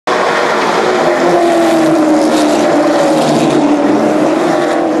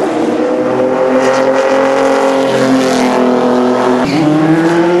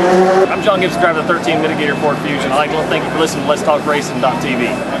Gibbs, driver the 13 Mitigator Ford Fusion. I'd like to thank you for listening to Let's Talk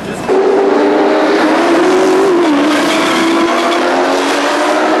Racing.tv.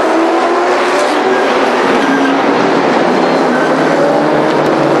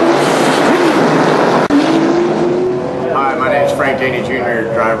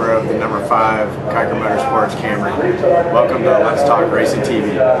 Jr., driver of the number 5 Kiker Motorsports Camry. Welcome to Let's Talk Racing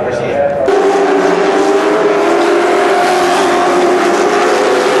TV.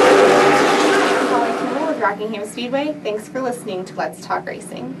 With Rockingham Speedway. Thanks for listening to Let's Talk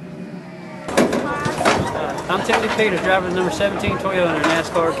Racing. I'm Timothy Peters, driver of the number 17 Toyota in the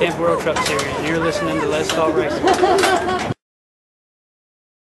Nascar Camp World Truck Series, and you're listening to Let's Talk Racing.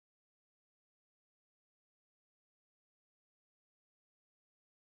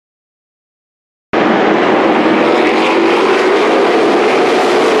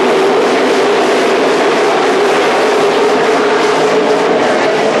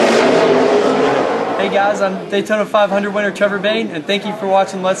 Hey guys, I'm Daytona 500 winner Trevor Bain, and thank you for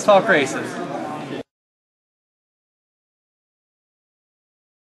watching Let's Talk Racing.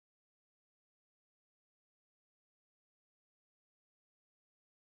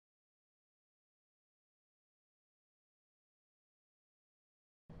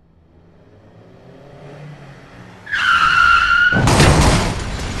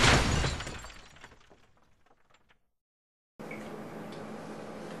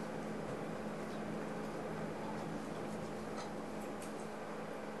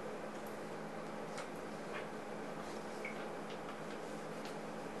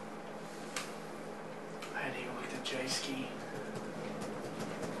 J-ski.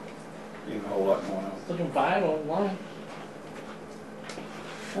 Ain't a whole lot going on. Looking fine online.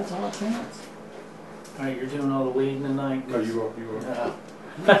 That's all that counts. Alright, you're doing all the weeding tonight. No, you are.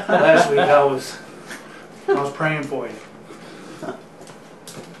 Last week I was praying for you.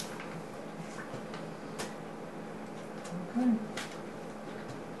 Okay.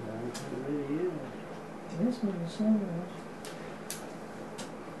 This one is somewhere else.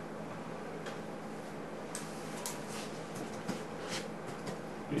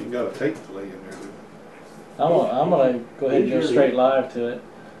 You ain't got a tape delay in there, do you? I'm gonna go ahead and go straight live to it.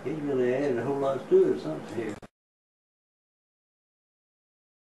 He's really added a whole lot to it or something here.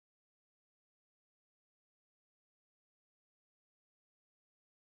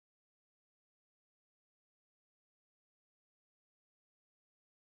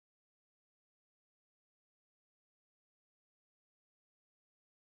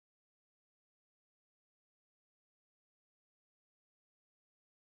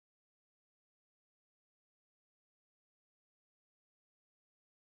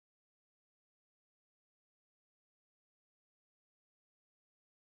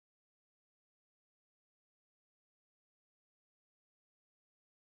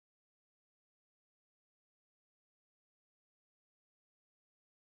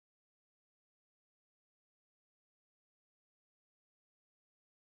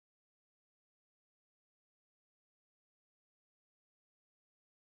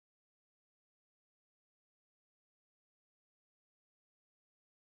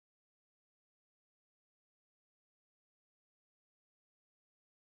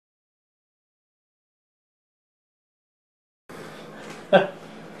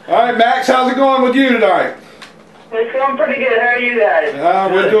 All right, Max, how's it going with you tonight? It's going pretty good. How are you guys?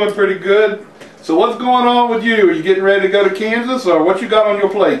 We're doing pretty good. So what's going on with you? Are you getting ready to go to Kansas, or what you got on your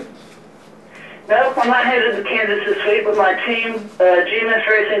plate? Nope, I'm not headed to Kansas this week with my team. GMS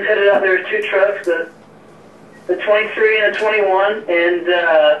Racing's headed out there with 2 trucks, the 23 and the 21, and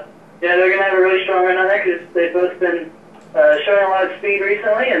yeah, they're going to have a really strong run on there because they've both been showing a lot of speed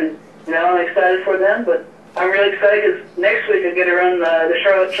recently, and I'm excited for them. But I'm really excited because next week I get to run the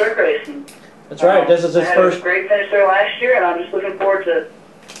Charlotte Truck Racing. That's right. This is his first. I had a great finish there last year, and I'm just looking forward to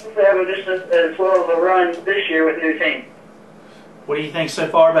hopefully having just as well of a run this year with a new team. What do you think so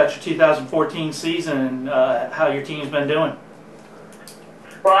far about your 2014 season and how your team's been doing?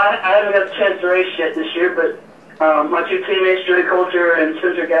 Well, I haven't got the chance to race yet this year, but my 2 teammates, Coulter and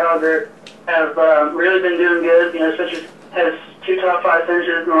Gallagher, have really been doing good. Spencer has 2 top 5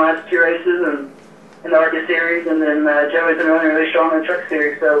 finishes in the last 2 races and in the ARCA series, and then Joey's been running really strong in the truck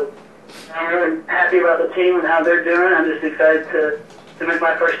series. So I'm really happy about the team and how they're doing. I'm just excited to make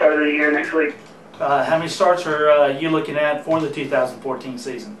my first start of the year next week. How many starts are you looking at for the 2014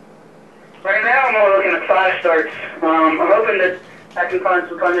 season? Right now I'm only looking at 5 starts. I'm hoping that I can find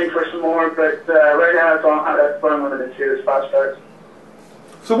some funding for some more, but right now that's what I'm limited to, is 5 starts.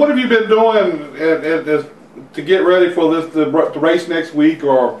 So what have you been doing to get ready for the race next week,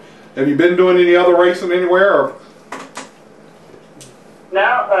 or have you been doing any other racing anywhere? Or?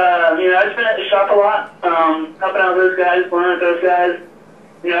 Now, you know, I've been at the shop a lot, helping out those guys, learning with those guys.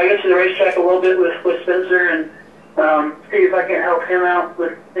 You know, I get to the racetrack a little bit with Spencer and see if I can help him out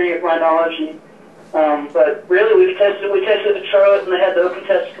with any of my knowledge. And, but really, we tested at Charlotte, and they had the open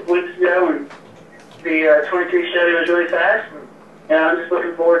test a couple weeks ago, and the 23 Chevy was really fast. And I'm just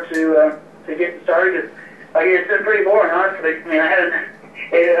looking forward to getting started. Cause, it's been pretty boring, honestly. I mean,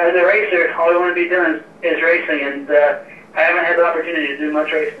 as a racer, all I want to be doing is racing, and I haven't had the opportunity to do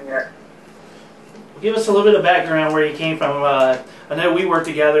much racing yet. Give us a little bit of background where you came from. I know we worked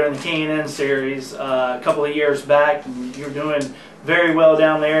together in the K&N series a couple of years back, and you were doing very well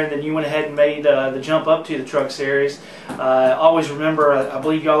down there, and then you went ahead and made the jump up to the truck series. Always remember, I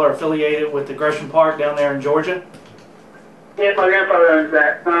believe y'all are affiliated with the Gresham Park down there in Georgia? Yeah, my grandfather owns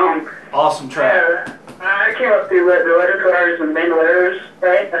that. Awesome track. I came up through the legend cars and bandoleros,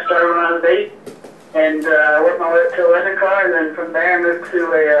 right? I started when I was 8, and I worked my way up to a legend car, and then from there I moved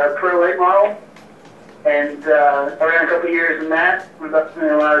to a pro late model. And I ran a couple of years in that. When I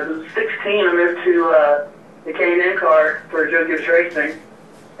was 16, I moved to the K&N car for Joe Gibbs Racing.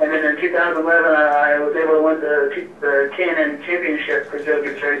 And then in 2011, I was able to win the K&N championship for Joe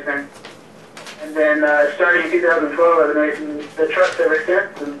Gibbs Racing. And then starting in 2012, I've been racing the trucks ever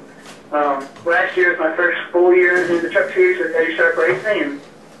since. And last year was my first full year in the truck series with Eddie Sharp Racing. And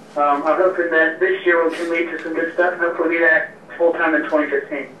I'm hoping that this year can lead to some good stuff and hopefully be that full-time in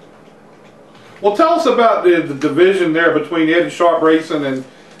 2015. Well, tell us about the division there between Eddie Sharp Racing and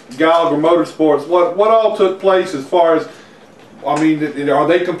Gallagher Motorsports. What all took place as far as, I mean, are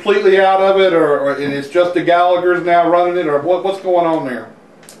they completely out of it, or and it's just the Gallaghers now running it, or what's going on there?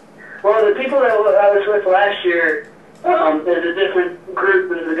 Well, the people that I was with last year, there's a different group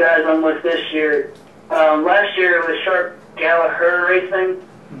than the guys I'm with this year. Last year it was Sharp Gallagher Racing.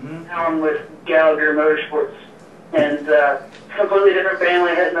 Now I'm with Gallagher Motorsports. And completely different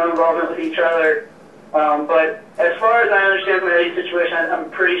family, had no involvement with each other. But as far as I understand from Eddie's situation, I'm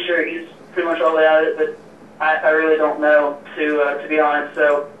pretty sure he's pretty much all the way out of it, but I really don't know, to be honest.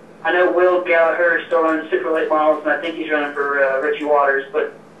 So I know Will Gallagher is still running super late models, and I think he's running for Richie Waters.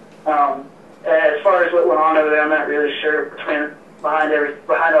 But as far as what went on over there, I'm not really sure behind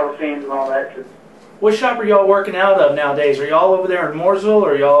all the scenes and all that. What shop are y'all working out of nowadays? Are y'all over there in Mooresville,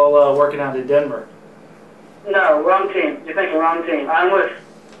 or are y'all working out in Denver? No, wrong team. You're thinking wrong team. I'm with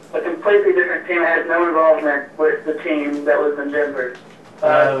a completely different team that has no involvement with the team that was in Denver.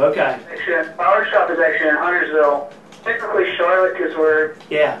 Okay. Our shop is actually in Huntersville. Technically Charlotte, because we're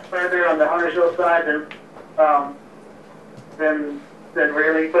further on the Huntersville side than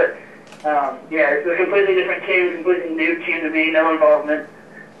really. But yeah, it's a completely different team, completely new team to me. No involvement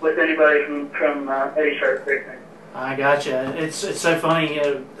with anybody from Eddie Sharp Racing. I gotcha. It's so funny.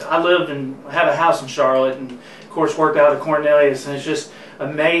 I lived and have a house in Charlotte, and of course worked out of Cornelius, and it's just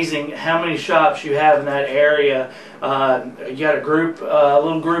amazing how many shops you have in that area. You got a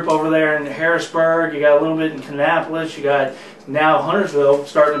little group over there in Harrisburg. You got a little bit in Kannapolis. You got now Huntersville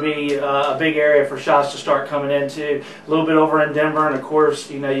starting to be a big area for shops to start coming into. A little bit over in Denver, and of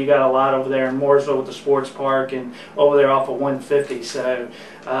course, you know, you got a lot over there in Mooresville with the sports park, and over there off of 150. So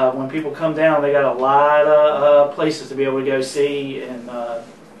when people come down, they got a lot of places to be able to go see and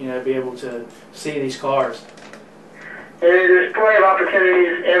you know, be able to see these cars. There's plenty of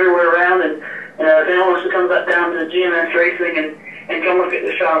opportunities everywhere around, and if anyone wants to come back down to the GMS Racing and come look at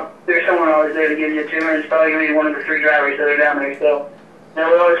the shop, there's someone always there to give you a tour, and it's probably going to be one of the 3 drivers that are down there. So, you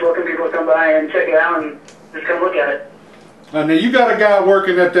know, we always welcome people to come by and check it out and just come look at it. Now you got a guy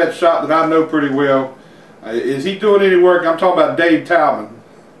working at that shop that I know pretty well. Is he doing any work? I'm talking about Dave Talman.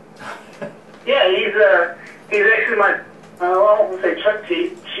 Yeah, he's actually my, I won't say truck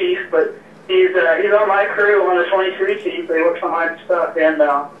chief, but he's on my crew on the 23 team, so he works on my stuff and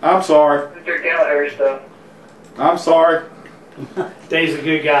I'm sorry. Mr. Gallagher stuff. I'm sorry. Dave's a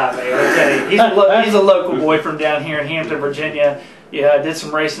good guy, man. Okay. He's a local boy from down here in Hampton, Virginia. Yeah, did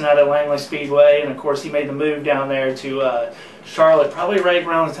some racing out at Langley Speedway, and of course he made the move down there to Charlotte, probably right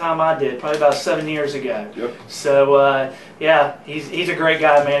around the time I did, probably about 7 years ago. Yep. So yeah, he's a great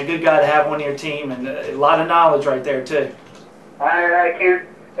guy, man. A good guy to have on your team, and a lot of knowledge right there too. I can't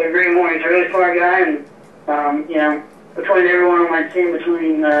agree more. He's a really smart guy, and you know, between everyone on my team,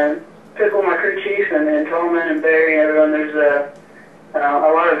 between Pickle, my crew chief, and Tolman and Barry and everyone, there's a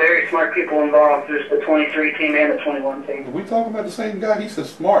lot of very smart people involved. There's the 23 team and the 21 team. Are we talking about the same guy? He said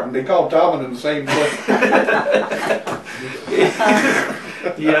smart, and they call Tolman in the same place.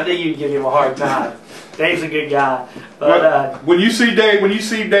 Yeah, I think you'd give him a hard time. Dave's a good guy. But when you see Dave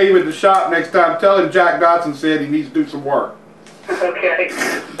at the shop next time, tell him Jack Dodson said he needs to do some work. Okay.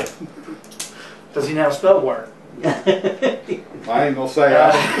 Does he now spell work? I ain't gonna say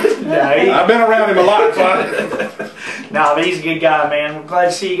I've been around him a lot, so No, but he's a good guy, man. We're glad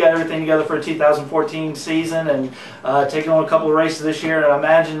to see you got everything together for a 2014 season and taking on a couple of races this year. And I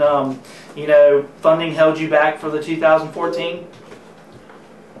imagine, you know, funding held you back for the 2014.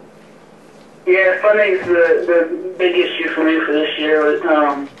 Yeah, funding's the big issue for me for this year.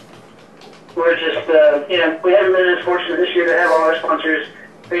 We're just, you know, we haven't been as fortunate this year to have all our sponsors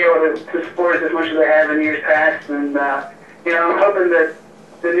be able to support us as much as they have in years past. And, you know, I'm hoping that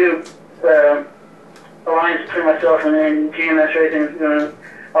the new alliance between myself and GMS Racing is going to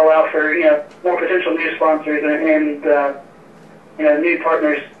allow for, you know, more potential new sponsors and you know, new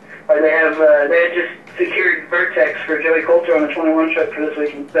partners. They had just secured Vertex for Joey Coulter on the 21 truck for this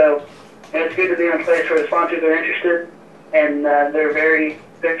weekend. So it's good to be in a place where the sponsors are interested, and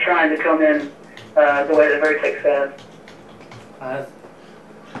they're trying to come in the way that Vertex has.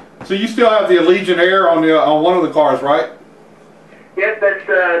 So you still have the Allegiant Air on one of the cars, right? Yep, that's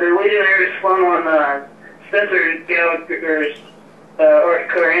the Allegiant Air is flown on Spencer Gallagher's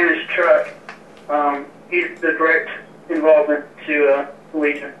ARCA and his truck. He's the direct involvement to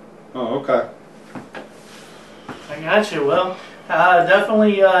Allegiant. Oh, okay. I got you. Well,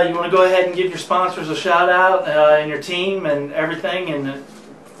 definitely you want to go ahead and give your sponsors a shout out and your team and everything. And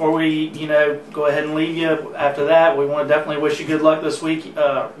before we, you know, go ahead and leave you after that, we want to definitely wish you good luck this week,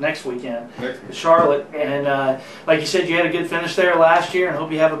 next weekend, Charlotte. And like you said, you had a good finish there last year, and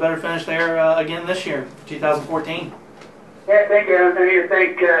hope you have a better finish there again this year, 2014. Yeah, thank you. I'm here to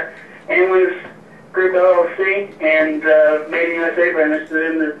thank Anyone's Group LLC and Made in USA Brand. It's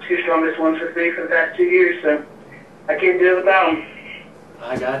been the two strongest ones for me for the past 2 years, so I can't do it without them.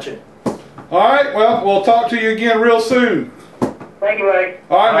 I got you. All right, well, we'll talk to you again real soon. Thank you, buddy.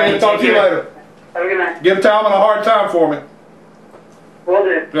 All right, man. Talk to you later. Have a good night. Give Talman a hard time for me. Will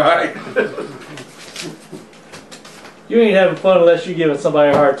do. All right. You ain't having fun unless you giving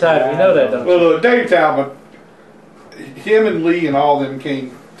somebody a hard time. You know that, don't you? Well, look, Dave Talman, him and Lee and all of them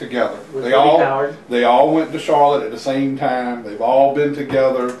came together. They all went to Charlotte at the same time. They've all been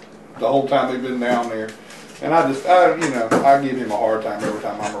together the whole time they've been down there. And I you know, I give him a hard time every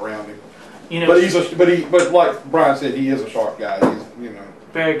time I'm around him. You know, but like Brian said, he is a sharp guy. He's, you know,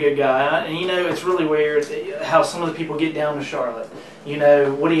 very good guy. And you know, it's really weird how some of the people get down to Charlotte. You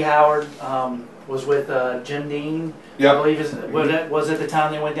know, Woody Howard was with Jim Dean. Yep. I believe was at the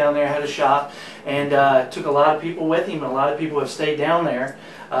time they went down there, had a shop, and took a lot of people with him. And a lot of people have stayed down there.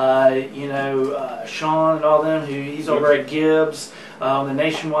 You know, Sean and all them. He's over at Gibbs, the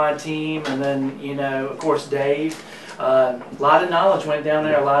Nationwide team, and then, you know, of course, Dave. A lot of knowledge went down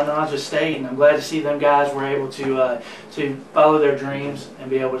there. A lot of knowledge has stayed, and I'm glad to see them guys were able to follow their dreams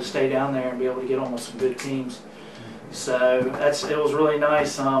and be able to stay down there and be able to get on with some good teams. So it was really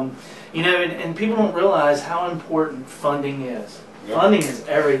nice. You know, and people don't realize how important funding is. Yep. Funding is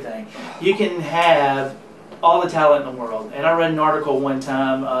everything. You can have all the talent in the world. And I read an article one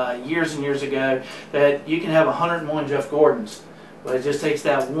time, years and years ago, that you can have 101 Jeff Gordons, but it just takes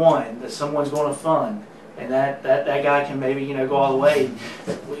that one that someone's going to fund. And that guy can maybe, you know, go all the way.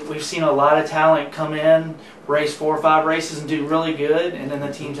 We've seen a lot of talent come in, race 4 or 5 races and do really good, and then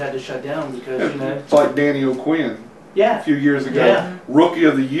the teams had to shut down because, you know. It's like Danny O'Quinn. Yeah. A few years ago. Yeah. Rookie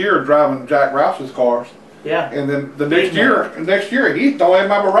of the year driving Jack Rouse's cars. Yeah. And then the next year he don't even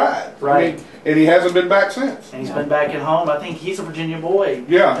have a ride. Right. I mean, and he hasn't been back since. And he's been back at home. I think he's a Virginia boy.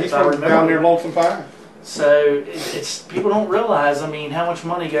 Yeah, he's from down near Lonesome Pine. So it's people don't realize, I mean, how much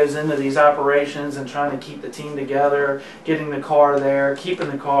money goes into these operations and trying to keep the team together, getting the car there, keeping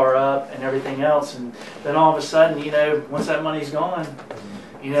the car up, and everything else. And then all of a sudden, you know, once that money's gone,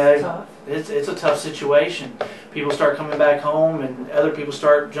 you know, it's a tough situation. People start coming back home, and other people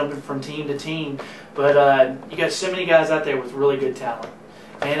start jumping from team to team. But you got so many guys out there with really good talent.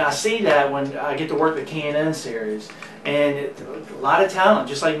 And I see that when I get to work the K&N series. And a lot of talent,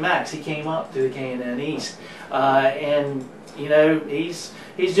 just like Max. He came up through the K&N East. And, you know, he's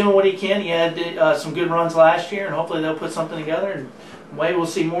doing what he can. He had some good runs last year, and hopefully they'll put something together. And maybe we'll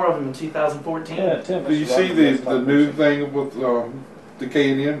see more of him in 2014. Yeah, do you see the new thing with the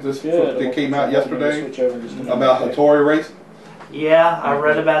K&N that came out yesterday about the Tory race? Yeah, I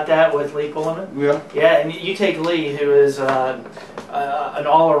read about that with Lee Pullman. Yeah. Yeah, and you take Lee, who is an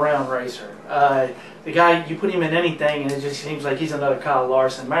all-around racer. The guy, you put him in anything, and it just seems like he's another Kyle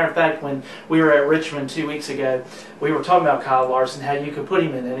Larson. Matter of fact, when we were at Richmond 2 weeks ago, we were talking about Kyle Larson, how you could put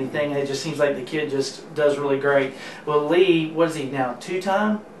him in anything, and it just seems like the kid just does really great. Well, Lee, what is he now,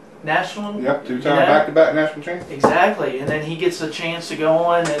 2-time national. Yep, two-time back-to-back national champion. Exactly, and then he gets a chance to go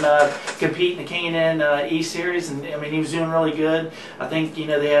on and compete in the K&N E Series, and I mean he was doing really good. I think they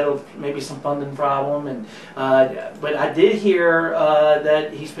had maybe some funding problem, and but I did hear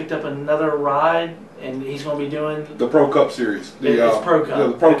that he's picked up another ride, and he's going to be doing the Pro Cup Series. It's Pro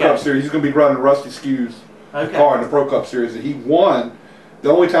Cup. The Pro Cup Series. He's going to be running Rusty Skew's car in the Pro Cup Series that he won. The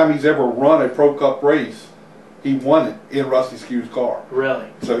only time he's ever run a Pro Cup race, he won it in Rusty Skew's car. Really?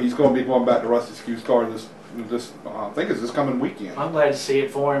 So he's going to be going back to Rusty Skew's car this I think it's this coming weekend. I'm glad to see it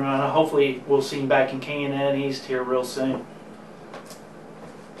for him, and hopefully we'll see him back in K&N East here real soon.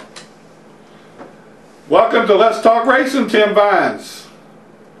 Welcome to Let's Talk Racing, Tim Viens.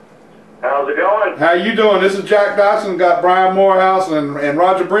 How's it going? How you doing? This is Jack Dodson. Got Brian Morehouse and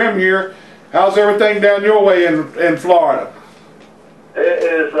Roger Brehm here. How's everything down your way in Florida? It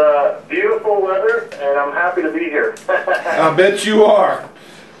is beautiful weather, and I'm happy to be here. I bet you are.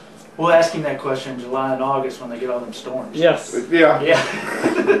 We'll ask him that question in July and August when they get all them storms. Yes. Yeah. Yeah.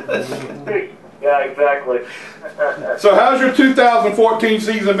 Yeah, exactly. So how's your 2014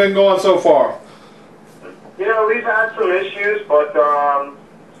 season been going so far? We've had some issues, but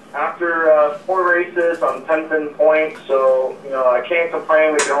after 4 races, I'm 10th in points, so, I can't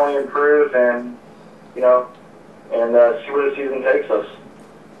complain. We can only improve and, see where the season takes us.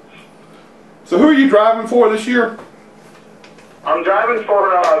 So who are you driving for this year? I'm driving for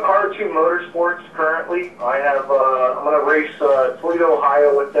Car 2 Motorsports currently. I have I'm going to race Toledo,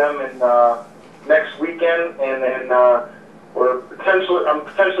 Ohio with them in next weekend, and then I'm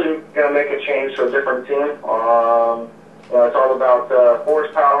potentially going to make a change to a different team. It's all about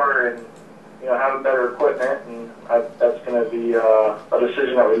horsepower and having better equipment, and that's going to be a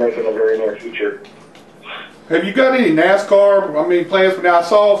decision that we make in the very near future. Have you got any NASCAR plans for now? I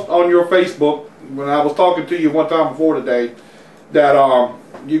saw on your Facebook when I was talking to you one time before today that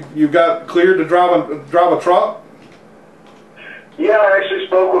you got cleared to drive a truck. Yeah, I actually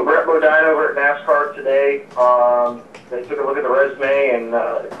spoke with Brett Bodine over at NASCAR today. They took a look at the resume and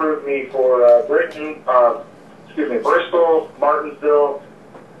approved me for Bristol, Martinsville,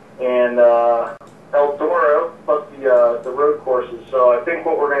 and El Toro, plus the road courses. So I think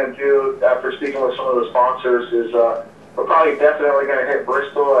what we're going to do after speaking with some of the sponsors is we're probably definitely going to hit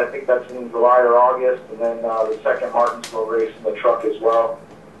Bristol. I think that's in July or August, and then the second Martinsville race in the truck as well.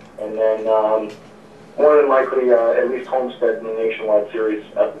 And then more than likely at least Homestead in the Nationwide Series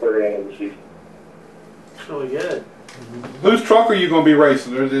at the very end of the season. It's really good. Whose truck are you going to be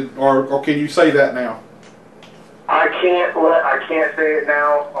racing, or can you say that now? I can't say it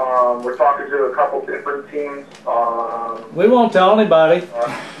now. We're talking to a couple different teams. We won't tell anybody.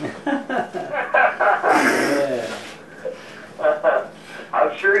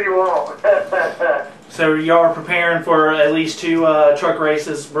 I'm sure you won't. So you are preparing for at least 2 truck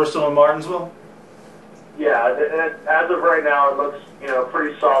races, Bristol and Martinsville? Yeah, as of right now, it looks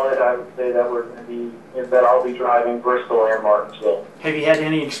pretty solid. I would say that we're going to be that I'll be driving Bristol and Martinsville. Have you had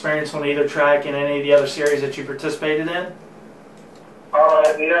any experience on either track in any of the other series that you participated in?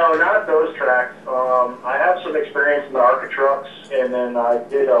 No, not at those tracks. I have some experience in the ARCA trucks, and then I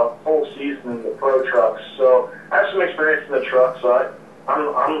did a whole season in the Pro trucks. So I have some experience in the trucks. So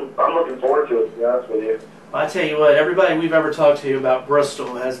I'm looking forward to it, to be honest with you. Well, I tell you what, everybody we've ever talked to about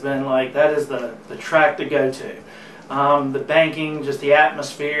Bristol has been like, that is the track to go to. The banking, just the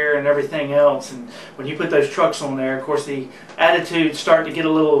atmosphere and everything else. And when you put those trucks on there, of course, the attitudes start to get a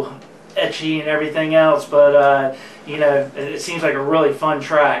little etchy and everything else. But, it seems like a really fun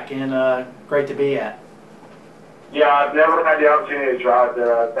track and great to be at. Yeah, I've never had the opportunity to drive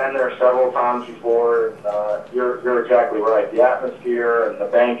there. I've been there several times before. And, you're exactly right. The atmosphere and the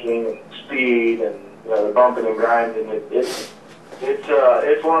banking and the speed and the bumping and grinding. It's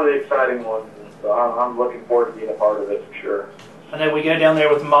one of the exciting ones. So I'm looking forward to being a part of it for sure. I know we go down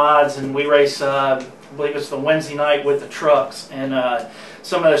there with mods and we race, I believe it's the Wednesday night with the trucks, and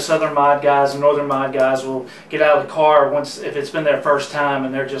some of the southern mod guys and northern mod guys will get out of the car if it's been their first time,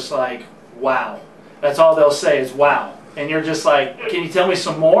 and they're just like, wow. That's all they'll say is wow. And you're just like, can you tell me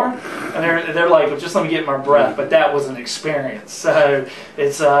some more? And they're like, well, just let me get my breath. But that was an experience. So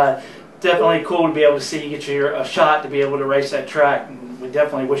it's definitely cool to be able to see you get a shot to be able to race that track. And we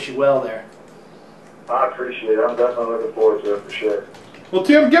definitely wish you well there. I appreciate it. I'm definitely looking forward to it for sure. Well,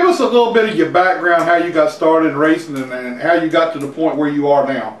 Tim, give us a little bit of your background, how you got started racing, and how you got to the point where you are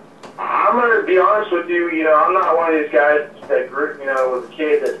now. I'm going to be honest with you. I'm not one of these guys that grew, was a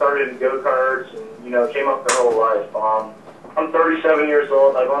kid that started in go-karts and, came up their whole life. I'm 37 years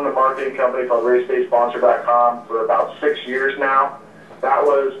old. I've owned a marketing company called RaceDaySponsor.com for about 6 years now. That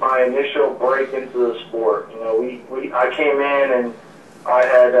was my initial break into the sport. I came in and I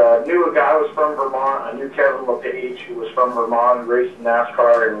had knew a guy who was from Vermont. I knew Kevin LePage, who was from Vermont and raced in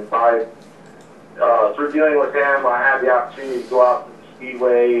NASCAR, and through dealing with him, I had the opportunity to go out to the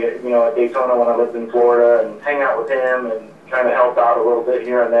Speedway, at Daytona when I lived in Florida, and hang out with him and kind of help out a little bit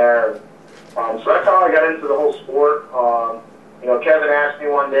here and there. So that's how I got into the whole sport. Kevin asked me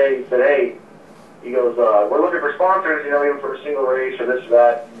one day, he said, hey, he goes, we're looking for sponsors, even for a single race or this or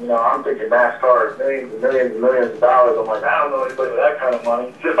that. I'm thinking NASCAR is millions and millions and millions of dollars. I'm like, I don't know anybody with that kind of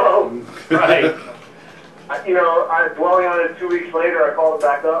money. So, Right. I dwelling on it 2 weeks later, I called him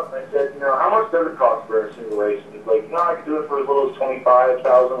back up and I said, how much does it cost for a single race? And he's like, I could do it for as little as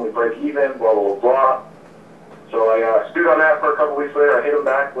 $25,000. We break even, blah, blah, blah. So I stood on that for a couple weeks later. I hit him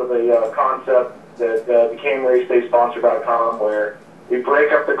back with a concept that became RaceDaySponsor.com, where we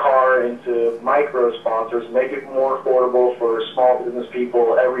break up the car into micro sponsors, make it more affordable for small business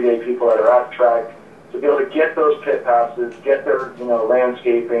people, everyday people that are at the track, to be able to get those pit passes, get their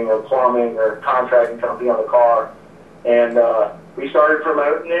landscaping or plumbing or contracting company on the car. And we started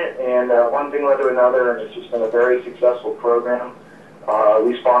promoting it, and one thing led to another, and it's just been a very successful program.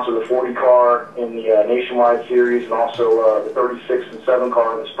 We sponsor the 40 car in the Nationwide Series, and also the 36 and 7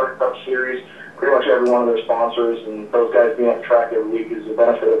 car in the Sprint Cup Series. Pretty much every one of their sponsors, and those guys being at the track every week is a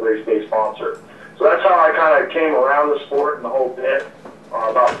benefit of Race Day Sponsor. So that's how I kind of came around the sport and the whole bit.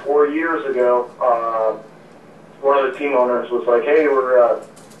 About 4 years ago, one of the team owners was like, hey, we're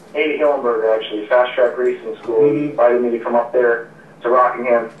Andy Hillenberg, actually, Fast Track Racing School, invited me to come up there to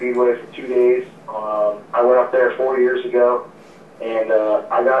Rockingham Speedway for 2 days. I went up there 4 years ago, and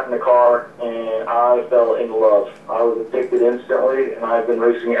I got in the car, and I fell in love. I was addicted instantly, and I've been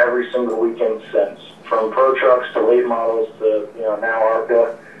racing every single weekend since, from pro trucks to late models to now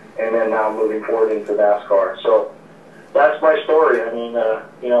ARCA, and then now moving forward into NASCAR. So that's my story. I mean,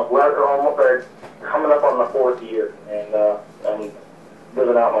 we're almost coming up on the 4th year, and I'm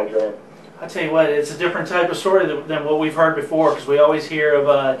living out my dream. I tell you what, it's a different type of story than what we've heard before, because we always hear of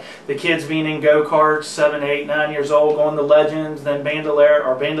the kids being in go-karts, 7, 8, 9 years old, going to Legends, then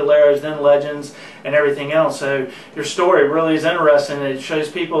Bandoleros, then Legends, and everything else. So your story really is interesting. It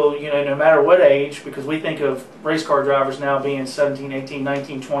shows people, no matter what age, because we think of race car drivers now being 17, 18,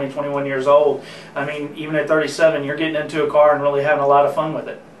 19, 20, 21 years old. I mean, even at 37, you're getting into a car and really having a lot of fun with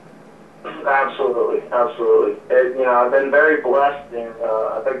it. Absolutely, absolutely. I've been very blessed, and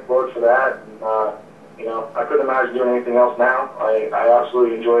I thank the Lord for that. And, I couldn't imagine doing anything else now. I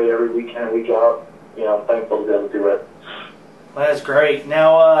absolutely enjoy it every weekend and week out. I'm thankful to be able to do it. Well, that's great.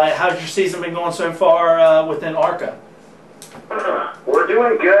 Now, how's your season been going so far within ARCA? We're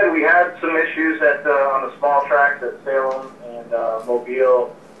doing good. We had some issues on the small tracks at Salem and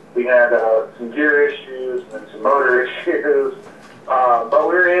Mobile. We had some gear issues and some motor issues. But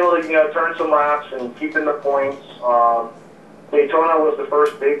we were able to, turn some laps and keep in the points. Daytona was the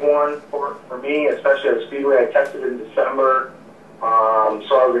first big one for me, especially at Speedway. I tested in December, so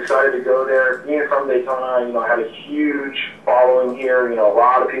I was excited to go there. Being from Daytona, I had a huge following here. A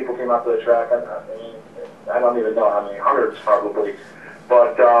lot of people came out to the track. I don't even know how many, hundreds probably.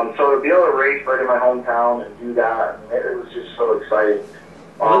 But so to be able to race right in my hometown and do that, it was just so exciting.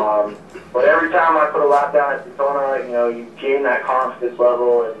 But every time I put a lap down at Daytona, you gain that confidence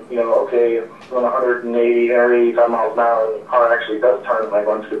level, and okay, I'm doing 180 or 85 miles an hour, and the car actually does turn when I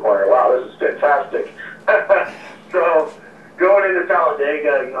go into the corner. Wow, this is fantastic. So going into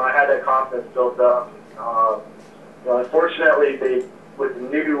Talladega, I had that confidence built up. Unfortunately, with the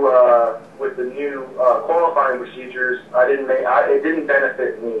new qualifying procedures, it didn't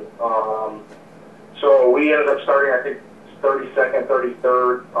benefit me. So we ended up starting, I think, 32nd,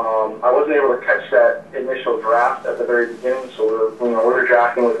 33rd. I wasn't able to catch that initial draft at the very beginning, so we were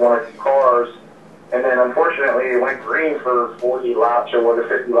drafting with 1 or 2 cars, and then unfortunately it went green for 40 laps or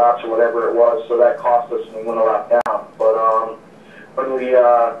 50 laps or whatever it was, so that cost us and we went a lap down. But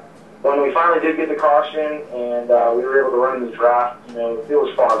when we finally did get the caution and we were able to run the draft, it was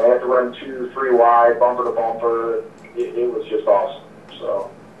fun. I had to run 2, 3 wide, bumper to bumper. It was just awesome.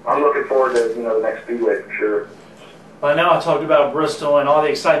 So I'm looking forward to the next Speedway for sure. Well, I know I talked about Bristol and all the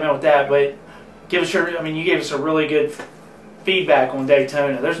excitement with that, but you gave us a really good feedback on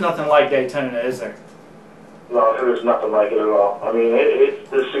Daytona. There's nothing like Daytona, is there? No, there's nothing like it at all. I mean, it's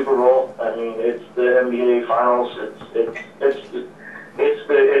the Super Bowl. I mean, it's the NBA Finals. It's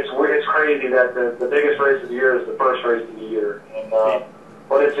crazy that the biggest race of the year is the first race of the year. And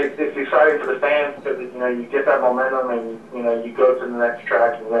but it's exciting for the fans because you get that momentum and you go to the next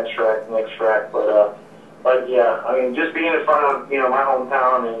track and the next track and the next track. But yeah, I mean, just being in front of my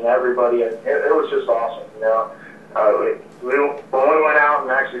hometown and everybody, it was just awesome. When we went out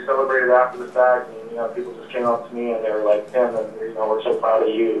and actually celebrated after the fact, and You know, people just came up to me and they were like, "Tim, you know, we're so proud of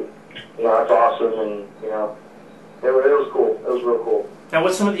you. You know, that's awesome." And you know, it was cool. It was real cool. Now,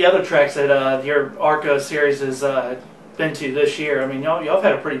 what's some of the other tracks that your ARCA series has been to this year? I mean, y'all have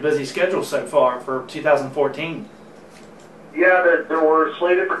had a pretty busy schedule so far for 2014. Yeah, there were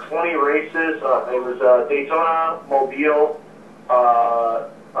slated for 20 races. It was Daytona, Mobile,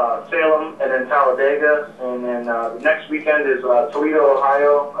 Salem, and then Talladega. And then the next weekend is Toledo,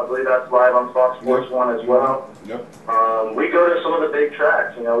 Ohio. I believe that's live on Fox Sports 1 as well. Yep. We go to some of the big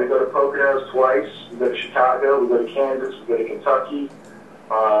tracks. You know, we go to Poconos twice. We go to Chicago. We go to Kansas. We go to Kentucky.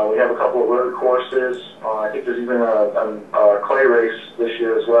 We have a couple of road courses. I think there's even a clay race this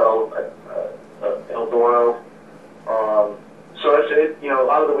year as well at Eldora. So you know, a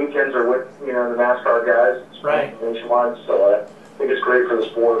lot of the weekends are with, you know, the NASCAR guys. It's right. Nationwide, so I think it's great for the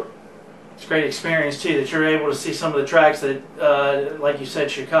sport. It's a great experience too that you're able to see some of the tracks that, like you said,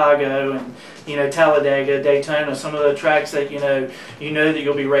 Chicago and you know Talladega, Daytona, some of the tracks that you know that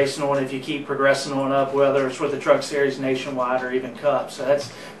you'll be racing on if you keep progressing on up, whether it's with the Truck Series Nationwide or even Cup. So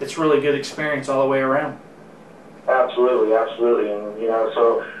it's really good experience all the way around. Absolutely, absolutely, and you know,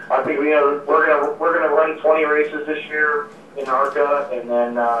 so I think we're gonna run 20 races this year in ARCA, and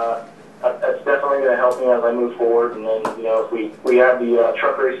then that's definitely going to help me as I move forward. And then, you know, if we have the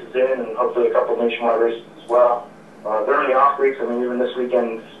truck races in, and hopefully a couple nationwide races as well. During the off weeks, I mean, even this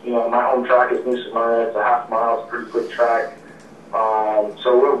weekend, you know, my home track is New Smyrna. It's a half mile, it's a pretty quick track.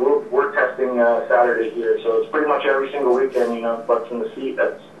 So we're testing Saturday here. So it's pretty much every single weekend, you know, butts in the seat.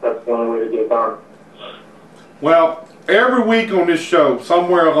 That's the only way to get it done. Well, every week on this show,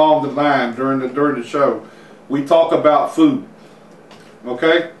 somewhere along the line during the show, we talk about food.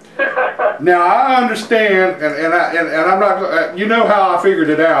 Okay. Now I understand, and I'm not. You know how I figured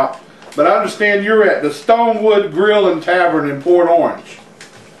it out, but I understand you're at the Stonewood Grill and Tavern in Port Orange.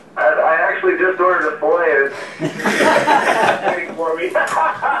 I actually just ordered a filet. It's waiting for me.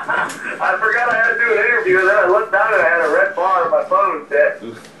 I forgot I had to do an interview, and then I looked down and I had a red bar on my phone set.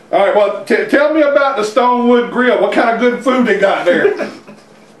 All right. Well, tell me about the Stonewood Grill. What kind of good food they got there?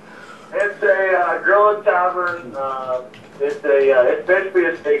 It's a grill and tavern. It's basically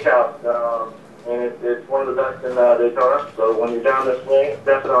a steakhouse, and it's one of the best in Daytona. So when you're down this way,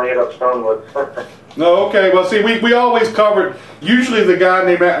 definitely hit up Stonewood. No, okay. Well, see, we always covered. Usually the guy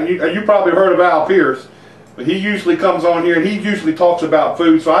named you probably heard of Al Pearce, but he usually comes on here and he usually talks about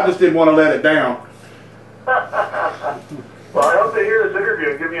food. So I just didn't want to let it down. Well, I hope they hear this interview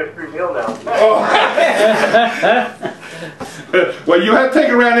and give me a free meal now. Oh. Well, you have to take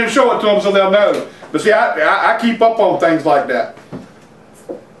it around and show it to them so they'll know. But see, I keep up on things like that.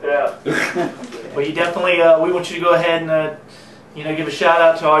 Yeah. Well, you definitely. We want you to go ahead and you know, give a shout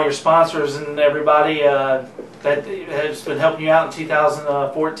out to all your sponsors and everybody that has been helping you out in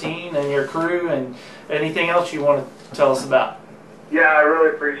 2014 and your crew, and anything else you want to tell us about. Yeah, I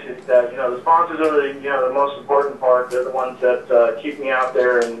really appreciate that. You know, the sponsors are the most important part. They're the ones that keep me out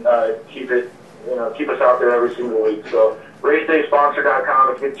there and keep us out there every single week. So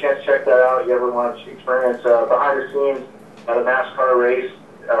RaceDaySponsor.com, if you get a chance to check that out, if you ever want to experience behind the scenes at a NASCAR race,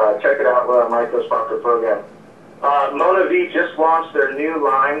 check it out with our micro sponsor program. Mona V just launched their new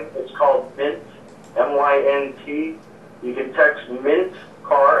line. It's called Mint, M-Y-N-T. You can text Mint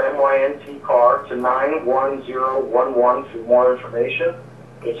Car, M-Y-N-T Car, to 91011 for more information.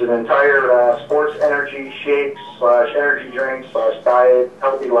 It's an entire sports energy shakes / energy drinks / diet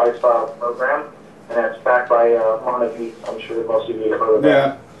healthy lifestyle program, and that's backed by Mona V. I'm sure most of you have heard of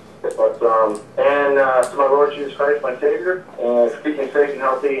that. But to my Lord Jesus Christ, my Savior, and keeping safe and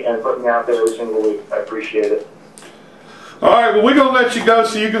healthy and putting me out there every single week. I appreciate it. All right, well, we're going to let you go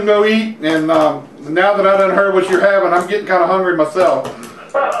so you can go eat. And now that I done heard what you're having, I'm getting kind of hungry myself.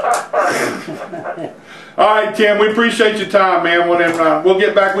 All right, Tim, we appreciate your time, man. We'll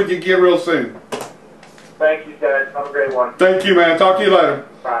get back with you again real soon. Thank you, guys. Have a great one. Thank you, man. Talk to you later.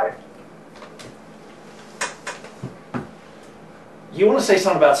 Bye. You want to say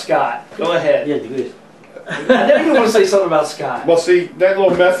something about Scott? Go ahead. Yeah, good. I know you want to say something about Scott. Well, see, that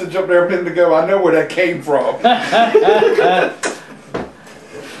little message up there a minute ago, I know where that came from.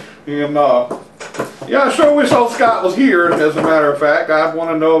 And, yeah, I sure wish old Scott was here, as a matter of fact. I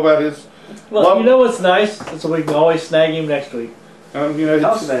want to know about his... Well, you know what's nice? So we can always snag him next week. You know,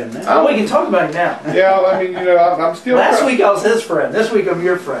 Talk about him now. Oh, we can talk about it now. Yeah, I mean, you know, I'm still... Last week I was his friend. This week I'm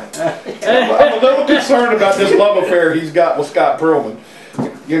your friend. I'm a little concerned about this love affair he's got with Scott Perlman.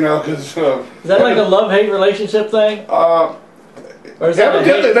 You know, because... is that like a love-hate relationship thing? Or is that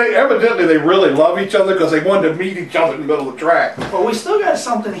evidently they really love each other because they wanted to meet each other in the middle of the track. Well, we still got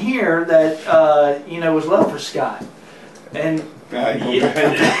something here that, you know, was love for Scott. And I ain't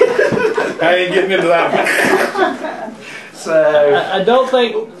getting into that one. so I don't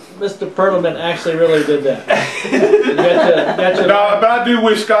think Mr. Perlman actually really did that. Gotcha. No, but I do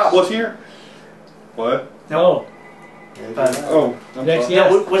wish Scott was here. What? No. Oh, I'm Next, sorry.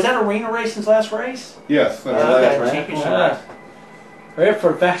 yes. was that arena racing's last race? Yes. That's Okay, last. championship Ah. race. Right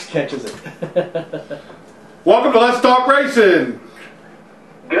for fast catches it. Welcome to Let's Talk Racing.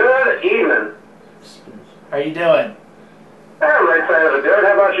 Good evening. How you doing? I'm right side of the dirt.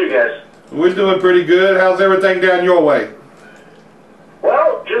 How about you guys? We're doing pretty good. How's everything down your way?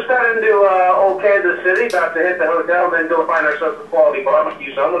 Well, just got into old Kansas City, about to hit the hotel, and then go find ourselves a quality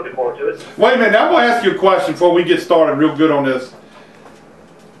barbecue, so I'm looking forward to it. Wait a minute. I'm going to ask you a question before we get started real good on this.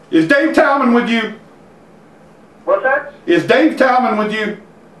 Is Dave Talman with you? What's that? Is Dave Talman with you?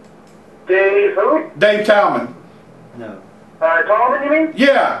 Dave who? Dave Talman. No. Tallman, you mean?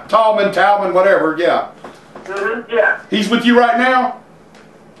 Yeah. Talman, whatever. Yeah. Mm-hmm, yeah. He's with you right now?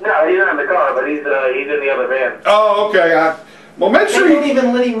 No, he's not in the car, but he's in the other van. Oh, okay. Well, make sure They won't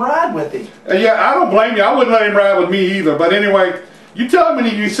even let him ride with him. Yeah, I don't blame you. I wouldn't let him ride with me either. But anyway, you tell him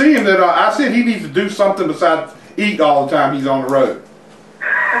when you see him that I said he needs to do something besides eat all the time he's on the road.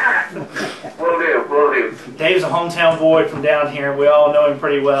 Will do. Dave's a hometown boy from down here. We all know him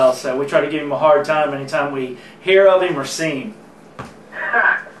pretty well, so we try to give him a hard time anytime we hear of him or see him.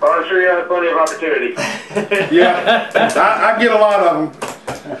 Well, I'm sure you have plenty of opportunity. Yeah, I get a lot of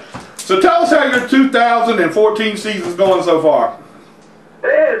them. So tell us how your 2014 season's going so far.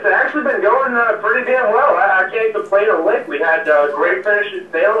 It's actually been going pretty damn well. I can't complain a lick. We had a great finish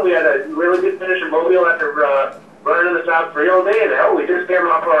in Salem. We had a really good finish in Mobile after running in the South 3 all day. And hell, we just came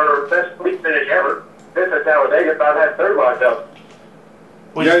off our best week finish ever. This at Talladega, about had third locked up.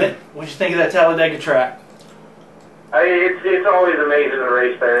 What'd you think of that Talladega track? It's always amazing to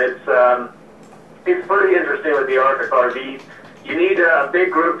race there. It's pretty interesting with the ARCA cars. You need a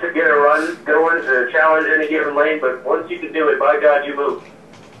big group to get a run going to challenge any given lane, but once you can do it, by God, you move.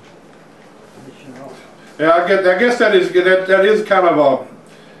 Yeah, I guess that is kind of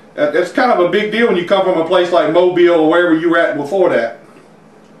that's kind of a big deal when you come from a place like Mobile or wherever you were at before that.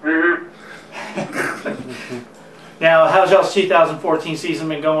 Mm-hmm. Now, how's y'all's 2014 season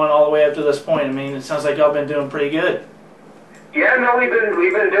been going all the way up to this point? I mean, it sounds like y'all been doing pretty good. Yeah, no, we've been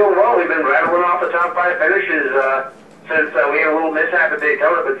doing well. We've been rattling off the top 5 finishes since we had a little mishap at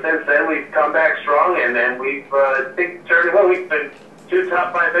Daytona, but since then we've come back strong, and then we've turned well. We've been 2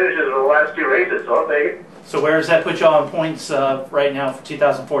 top 5 finishes in the last 2 races, so I'll take it. So where does that put y'all in points right now for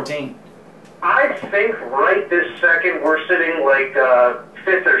 2014? I think right this second we're sitting like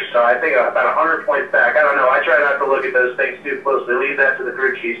 5th or so. I think about 100 points back. I don't know. I try not to look at those things too closely. Leave that to the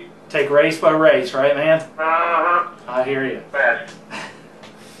crew chiefs. Take race by race, right, man? Uh-huh. I hear you. Fast.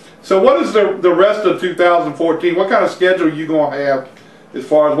 So what is the rest of 2014? What kind of schedule are you going to have as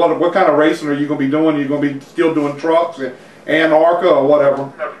far as what kind of racing are you going to be doing? Are you going to be still doing trucks and ARCA or whatever?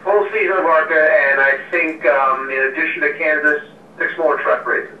 A full season of ARCA, and I think in addition to Kansas, 6 more truck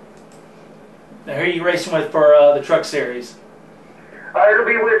races. Now, who are you racing with for the truck series? It'll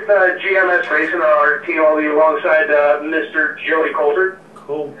be with GMS Racing, our team. I'll be alongside Mr. Joey Coulter.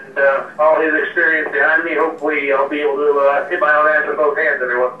 Cool. And all his experience behind me. Hopefully I'll be able to hit my own ass with both hands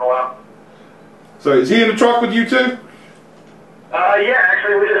every once in a while. So is he in the truck with you too? Yeah,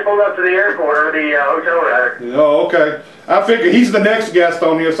 actually we just pulled up to the airport, or the hotel rather. Oh, okay. I figured he's the next guest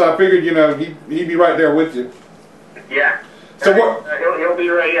on here, so I figured, you know, he'd be right there with you. Yeah. So what? He'll be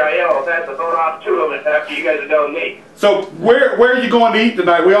ready. I'll pass the phone off to him after you guys are done with me. So where are you going to eat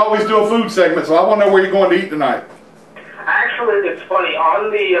tonight? We always do a food segment, so I want to know where you're going to eat tonight. Actually, it's funny.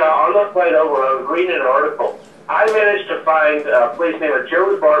 On the flight over, I was reading an article. I managed to find a place named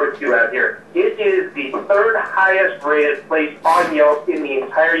Joe's Barbecue out here. It is the 3rd highest rated place on Yelp in the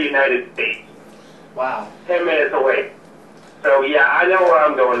entire United States. Wow. 10 minutes away. So yeah, I know where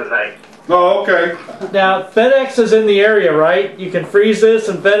I'm going tonight. Oh, okay. Now, FedEx is in the area, right? You can freeze this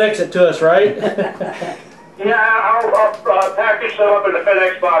and FedEx it to us, right? Yeah, I'll package some up in the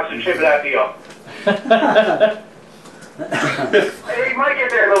FedEx box and ship it out to y'all. It might get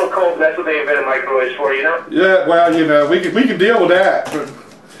there a little cold, but that's what they invented microwaves for, you know? Yeah, well, you know, we can deal with that.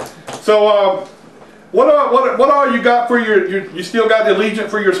 So, what all you got for you still got the Allegiant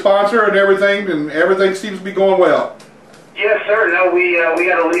for your sponsor and everything seems to be going well. Yes, sir. No, we got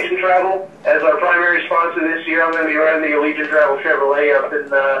Allegiant Travel as our primary sponsor this year. I'm going to be running the Allegiant Travel Chevrolet up in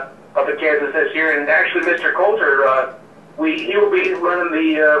Kansas this year, and actually, Mr. Coulter, he'll be running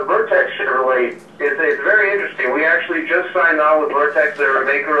the Vertex Chevrolet. It's very interesting. We actually just signed on with Vertex. They're a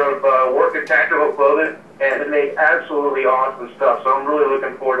maker of work and tactical clothing, and they make absolutely awesome stuff. So I'm really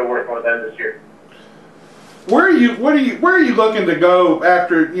looking forward to working with them this year. Where are you looking to go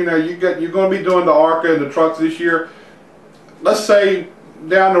after, you know, you're going to be doing the ARCA and the trucks this year? Let's say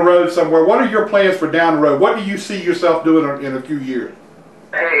down the road somewhere. What are your plans for down the road? What do you see yourself doing in a few years?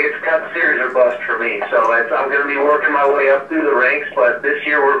 Hey, it's Cup Series or bust for me. So I'm going to be working my way up through the ranks, but this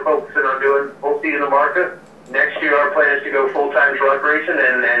year we're focusing on doing full season of ARCA. Next year our plan is to go full-time truck racing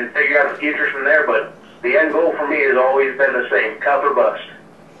and figure out the futures from there, but the end goal for me has always been the same, Cup or bust.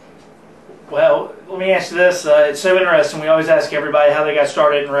 Well, let me ask you this. It's so interesting. We always ask everybody how they got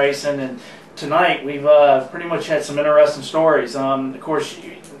started in racing, and tonight we've pretty much had some interesting stories. Of course,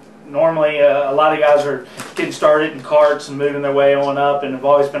 normally a lot of guys are getting started in karts and moving their way on up and have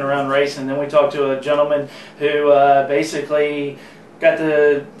always been around racing. Then we talked to a gentleman who basically got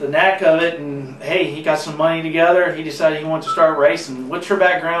the knack of it, and hey, he got some money together. He decided he wanted to start racing. What's your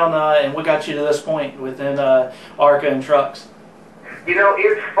background and what got you to this point within ARCA and trucks? You know,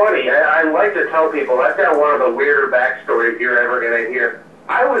 it's funny. I like to tell people, I've got one of the weirder backstories you're ever going to hear.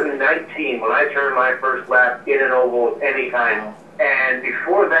 I was 19 when I turned my first lap in an oval of any kind. And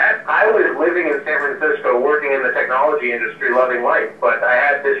before that, I was living in San Francisco working in the technology industry, loving life. But I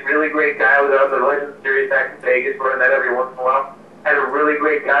had this really great guy who was out in the Legends Series back in Vegas, running that every once in a while. Had a really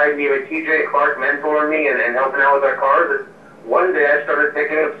great guy named TJ Clark mentoring me and helping out with our cars. And one day I started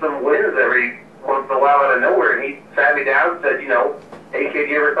picking up some wins every once in a while out of nowhere. And he sat me down and said, you know, hey kid,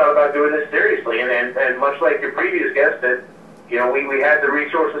 you ever thought about doing this seriously? And much like your previous guest did, you know, we had the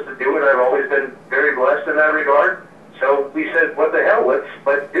resources to do it. I've always been very blessed in that regard. So we said, what the hell,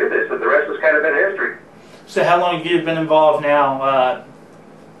 let's do this. And the rest has kind of been history. So how long have you been involved now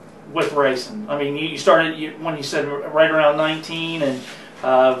with racing? I mean, you started when you said right around 19, and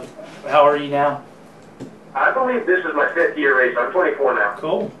how are you now? I believe this is my 5th year race. I'm 24 now.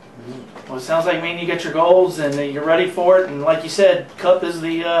 Cool. Well, it sounds like, man, you got your goals and you're ready for it. And like you said, Cup is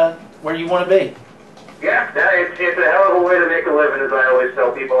the where you want to be. Yeah, it's a hell of a way to make a living, as I always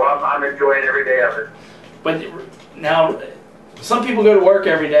tell people. I'm enjoying every day of it. But now, some people go to work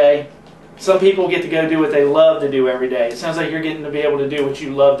every day. Some people get to go do what they love to do every day. It sounds like you're getting to be able to do what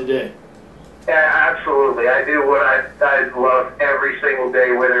you love to do. Yeah, absolutely. I do what I love every single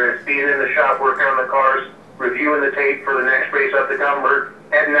day, whether it's being in the shop working on the cars, reviewing the tape for the next race up to come, or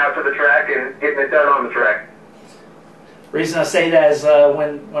heading out to the track and getting it done on the track. The reason I say that is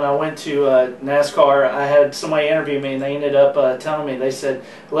when I went to NASCAR, I had somebody interview me, and they ended up telling me, they said,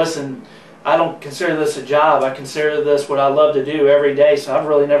 listen, I don't consider this a job. I consider this what I love to do every day, so I've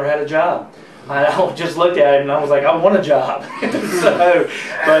really never had a job. I just looked at him and I was like, I want a job. So,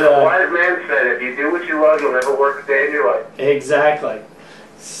 but a wise man said, if you do what you love, you'll never work a day in your life. Exactly.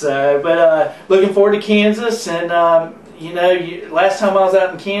 So, but looking forward to Kansas, and you know, last time I was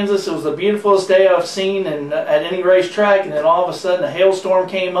out in Kansas, it was the beautifulest day I've seen at any racetrack, and then all of a sudden a hailstorm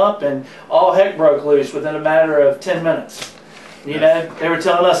came up and all heck broke loose within a matter of 10 minutes. You know, they were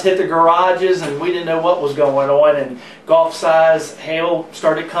telling us hit the garages, and we didn't know what was going on, and golf-size hail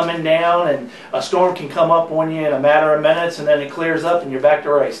started coming down, and a storm can come up on you in a matter of minutes, and then it clears up and you're back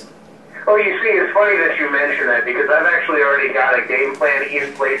to racing. Oh, you see, it's funny that you mention that, because I've actually already got a game plan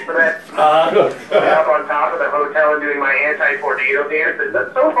in place for that. Up on top of the hotel and doing my anti-tornado dance, and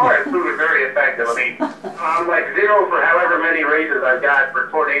so far it's proven very effective. I mean, I'm like 0 for however many races I've got for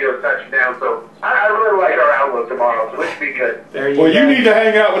tornado touchdown, so I really like our outlook tomorrow, so it should be good. You need to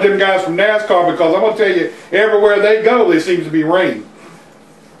hang out with them guys from NASCAR, because I'm going to tell you, everywhere they go, there seems to be rain.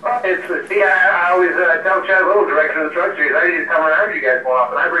 See, I always tell Chad Little, director of the truck series, I need to come around you guys more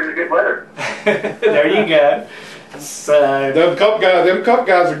often. I bring the good weather. There you go. So them Cup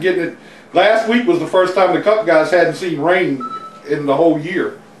guys are getting it. Last week was the first time the Cup guys hadn't seen rain in the whole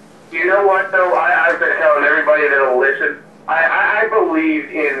year. You know what, though? I've been telling everybody that'll listen, I believe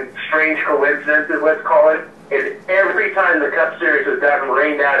in strange coincidences, let's call it. And every time the Cup Series has gotten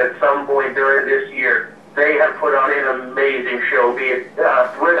rained out at some point during this year, they have put on an amazing show, be it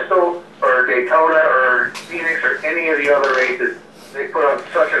Bristol or Daytona or Phoenix or any of the other races. They put on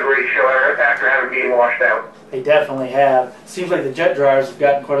such a great show after having been washed out. They definitely have. Seems like the jet dryers have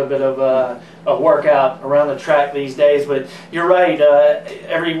gotten quite a bit of a workout around the track these days. But you're right.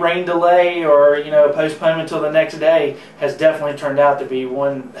 Every rain delay or postponement until the next day has definitely turned out to be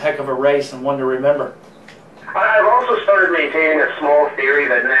one heck of a race and one to remember. I've also started maintaining a small theory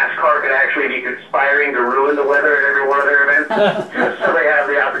that NASCAR could actually be conspiring to ruin the weather at every one of their events, just so they have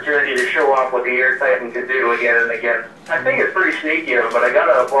the opportunity to show off what the Air Titan could do again and again. I think it's pretty sneaky of them, but I got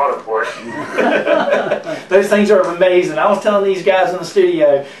to applaud them for it. Those things are amazing. I was telling these guys in the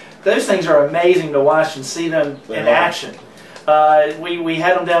studio, those things are amazing to watch and see them in action. We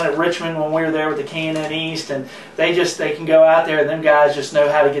had them down at Richmond when we were there with the K&N East, and they can go out there, and them guys just know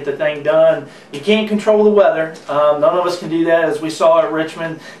how to get the thing done. You can't control the weather. None of us can do that. As we saw at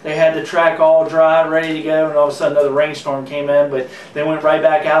Richmond, they had the track all dry, ready to go, and all of a sudden another rainstorm came in, but they went right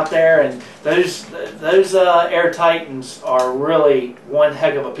back out there, and those Air Titans are really one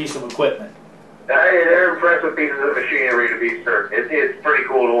heck of a piece of equipment. They're impressive pieces of machinery to be certain. It's pretty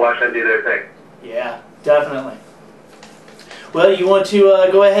cool to watch them do their thing. Yeah, definitely. Well, you want to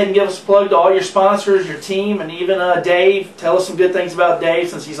go ahead and give us a plug to all your sponsors, your team, and even Dave. Tell us some good things about Dave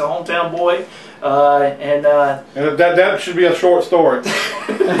since he's a hometown boy. And that should be a short story.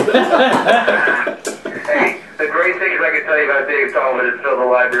 Hey, the great things I can tell you about Dave Tallman is fill the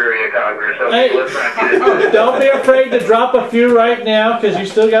Library of Congress. So Hey, let's not get into it. don't be afraid to drop a few right now because you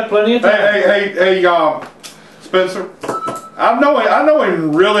still got plenty of time. Hey, Spencer. I know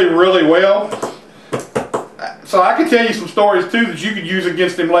him really, really well. So I can tell you some stories too that you could use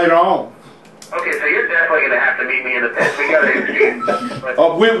against him later on. Okay, so you're definitely going to have to meet me in the pit. We got to exchange.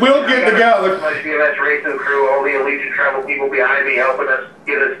 We'll get together. My CMS racing crew, all the Allegiant travel people behind me helping us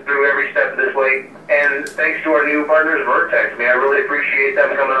get us through every step of this way. And thanks to our new partners, Vertex. I mean, I really appreciate them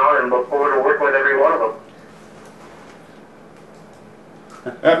coming on and look forward to working with every one of them.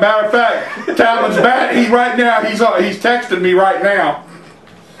 As a matter of fact, Talman's back. He's texting me right now.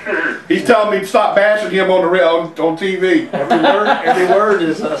 He's telling me to stop bashing him on TV. Every word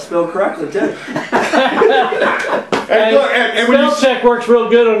is spelled correctly too. And look, spell check works real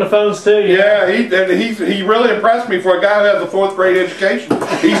good on the phones too. Yeah, he really impressed me for a guy who has a 4th grade education.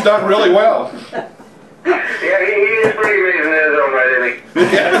 He's done really well. Yeah, he is pretty amazing in his own right, isn't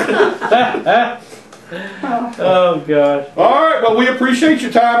he? Oh gosh. All right, well, we appreciate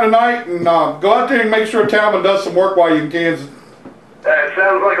your time tonight, and go out there and make sure Talman does some work while you're in Kansas. That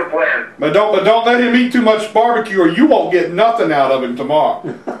sounds like a plan. But don't let him eat too much barbecue, or you won't get nothing out of him tomorrow.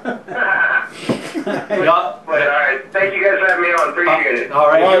 But all right, thank you guys for having me on. Appreciate it. All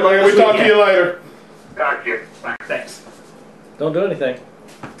right, All right, we'll talk to you later. Talk to you. Bye. Thanks. Don't do anything.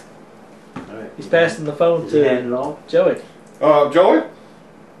 Right. He's passing the phone Is he handing it to off? Joey. Joey?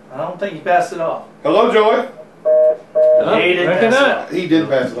 I don't think he passed it off. Hello, Joey. Oh, He didn't reckon pass it not. off. He did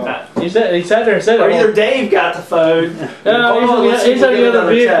pass it on. He sat there and said Or it. either Dave got the phone. No, he's in the other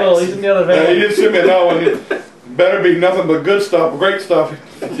vehicle. He's in the other He vehicle. did send me a note. It better be nothing but good stuff, great stuff.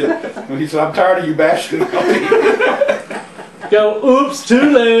 He said, I'm tired of you bashing. Go, oops, too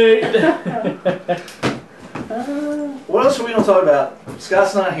late. What else are we going to talk about?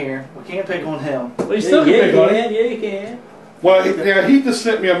 Scott's not here. We can't pick on him. Well, you still can pick on it. Yeah, you can. Well, he just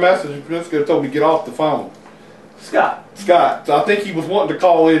sent me a message. Jessica told me to get off the phone. Scott. So I think he was wanting to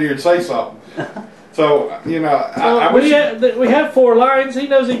call in here and say something. So, I wish we have 4 lines. He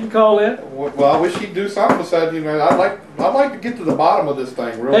knows he can call in. well, I wish he'd do something besides, I'd like to get to the bottom of this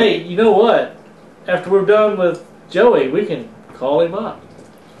thing, really. Hey, you know what? After we're done with Joey, we can call him up.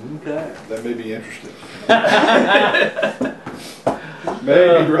 Okay. That may be interesting.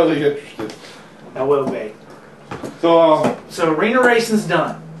 May be really interested. I will be. So Arena Racing's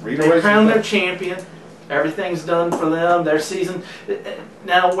done. Arena They Racing's crowned done. their champion. Everything's done for them. Their season.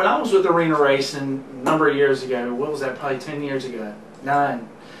 Now, when I was with Arena Racing a number of years ago, what was that? Probably 10 years ago, 9.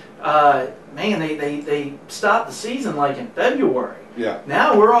 Man, they stopped the season like in February. Yeah.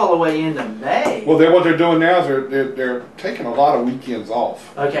 Now we're all the way into May. Well, what they're doing now is they're taking a lot of weekends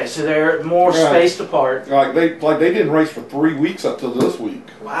off. Okay, so they're more Yeah. spaced apart. Like they didn't race for 3 weeks up till this week.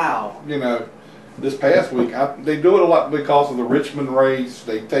 Wow. This past week they do it a lot because of the Richmond race.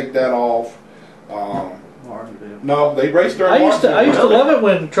 They take that off. No, they raced during. I used to love it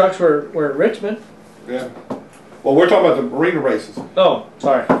when trucks were at Richmond. Yeah. Well, we're talking about the arena races. Oh,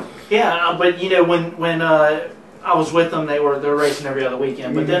 sorry. Yeah, but when I was with them, they're racing every other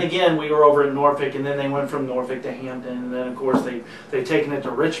weekend. But then again, we were over in Norfolk, and then they went from Norfolk to Hampton, and then of course they've taken it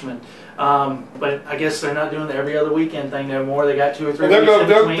to Richmond. But I guess they're not doing the every other weekend thing no more. They got 2 or 3 weeks in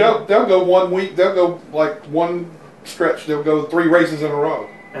between. They'll go 1 week. They'll go like one stretch. They'll go 3 races in a row.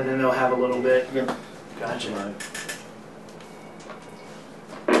 And then they'll have a little bit. Yeah. Gotcha.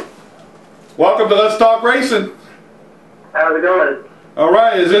 Welcome to Let's Talk Racing. How's it going? All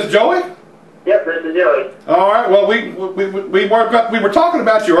right, is this Joey? Yep, this is Joey. All right. Well, we were talking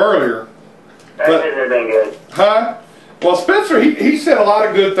about you earlier. That hasn't been good. Huh? Well, Spencer, he said a lot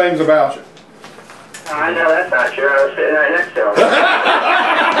of good things about you. I know that's not true. I was sitting right next to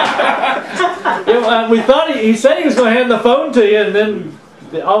him. We thought he said he was going to hand the phone to you, and then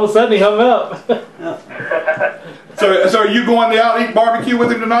all of a sudden he hung up. So are you going out to eat barbecue with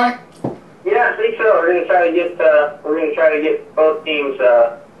him tonight? Yeah, I think so. We're gonna try to get both teams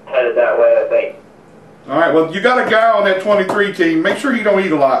headed that way, I think. All right. Well, you got a guy on that 23 team. Make sure he don't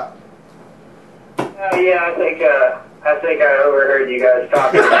eat a lot. Yeah, I think I overheard you guys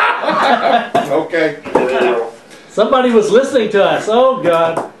talking about Okay. individual. Somebody was listening to us. Oh,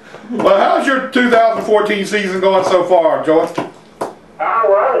 God. Well, how's your 2014 season going so far, Joey?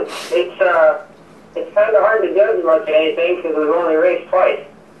 Well, it's kind of hard to judge much of anything because we've only raced twice.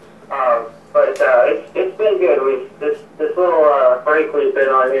 But it's been good. This little break we've been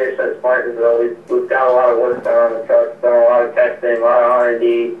on here since Martinsville, we've got a lot of work done on the trucks, done a lot of testing, a lot of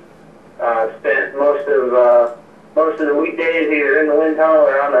R&D. Spent most of the weekdays either in the wind tunnel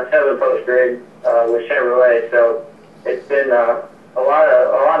or on the 7-post rig with Chevrolet. So it's been a lot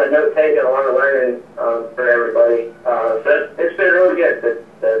of note taking, a lot of learning for everybody. So it's been really good.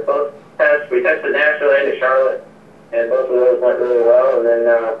 Both tests, we tested Nashville and Charlotte, and both of those went really well. And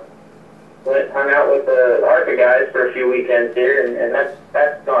then hung out with the ARCA guys for a few weekends here, and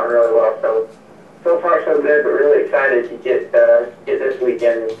that's gone really well. So far so good, but really excited to get this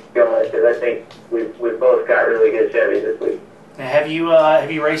weekend going because I think we've both got really good Chevys this week. Now, have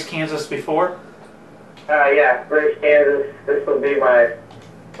you raced Kansas before? Yeah, raced Kansas. This will be my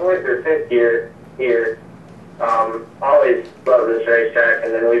 4th or 5th year here. Always loved this racetrack,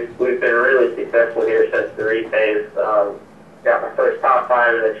 and then we've been really successful here since the rephase. Got my first top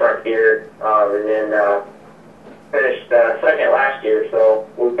 5 in the truck here, and then finished second last year. So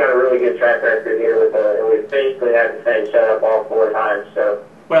we've got a really good track record here and we've basically had the same setup all 4 times. So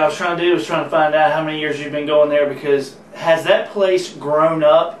what I was trying to do was trying to find out how many years you've been going there, because has that place grown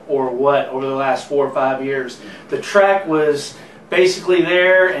up or what over the last 4 or 5 years? The track was basically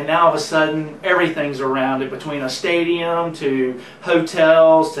there, and now all of a sudden everything's around it, between a stadium to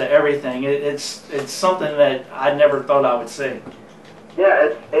hotels to everything. It's something that I never thought I would see.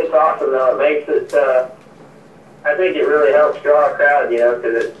 yeah, it's awesome though. It makes it. I think it really helps draw a crowd,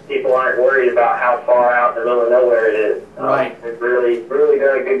 because people aren't worried about how far out in the middle of nowhere it is. Right. It's really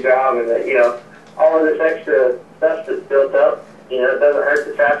done a good job, and all of this extra stuff that's built up, it doesn't hurt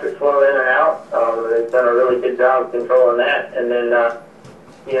the traffic flow in and out. They've done a really good job controlling that, and then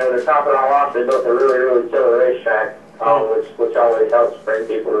to top it all off, they built a really killer racetrack, which always helps bring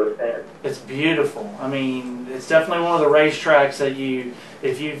people to the stand. It's beautiful. I mean, it's definitely one of the racetracks that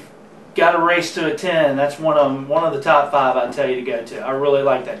if you've got a race to attend, that's one of the top 5 I'd tell you to go to. I really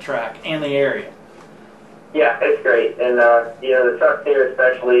like that track and the area. Yeah, it's great, and the trucks here,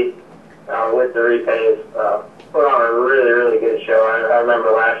 especially with the repays, put on a really good show. I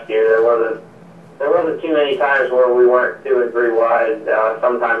remember last year there wasn't too many times where we weren't 2 and 3 wide,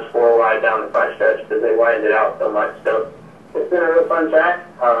 sometimes 4 wide down the front stretch because they widened it out so much. So it's been a real fun track,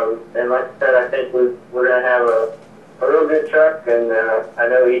 and like I said, I think we're going to have a real good truck, and I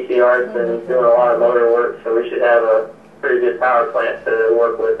know ECR's been doing a lot of motor work, so we should have a pretty good power plant to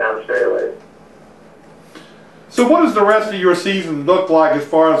work with down the straightaways. So what does the rest of your season look like as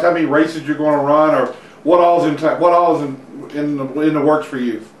far as how many races you're going to run, or what all's in the works for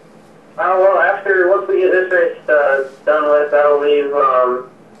you? Well, once we get this race done with, that'll leave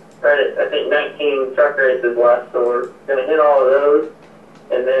right at, I think, 19 truck races left, so we're going to hit all of those,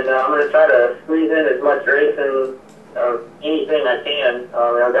 and then I'm going to try to squeeze in as much racing anything I can.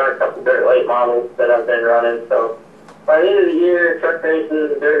 I've got a couple dirt late models that I've been running, so by the end of the year, truck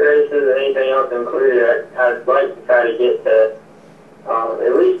races, dirt races, and anything else included, I'd like to try to get to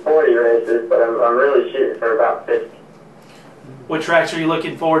at least 40 races, but I'm really shooting for about 50. What tracks are you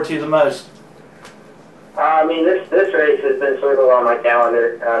looking forward to the most? This race has been sort of on my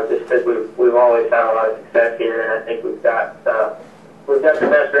calendar, just because we've always had a lot of success here, and I think we've got the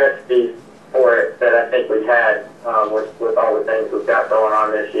best recipes for it that I think we've had with all the things we've got going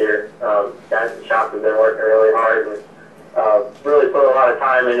on this year. Guys in the shop have been working really hard and really put a lot of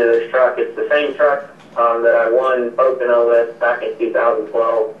time into this truck. It's the same truck that I won Pocono with back in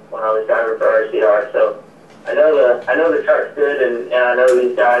 2012 when I was driving for RCR. So I know the truck's good, and I know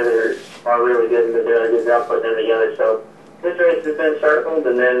these guys are really good and been doing a good job putting them together. So this race has been circled,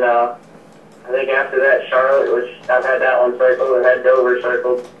 and then I think after that, Charlotte, which I've had that one circled, and had Dover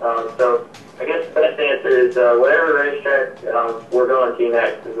circled. So I guess the best answer is whatever racetrack we're going to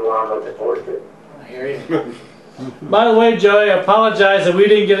next is the one I'm looking forward to. I hear you. By the way, Joey, I apologize that we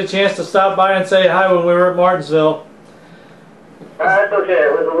didn't get a chance to stop by and say hi when we were at Martinsville. That's okay.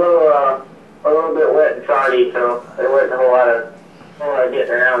 It was a little bit wet and soggy, so there wasn't a whole lot of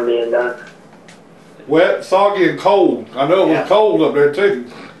getting around being done. Wet, soggy, and cold. I know it was cold up there too.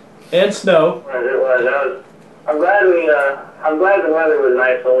 And snow. It was. I'm glad the weather was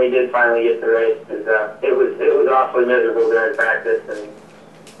nice when we did finally get the race, because it was awfully miserable during practice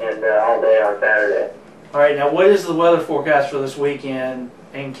and all day on Saturday. All right, now what is the weather forecast for this weekend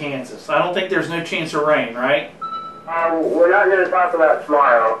in Kansas? I don't think there's no chance of rain, right? We're not going to talk about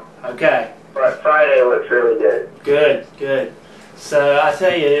tomorrow, Okay. but Friday looks really good. Good, good. So I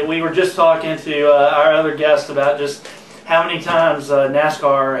tell you, we were just talking to our other guest about just how many times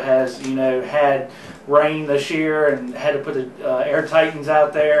NASCAR has, you know, had rain this year and had to put the Air Titans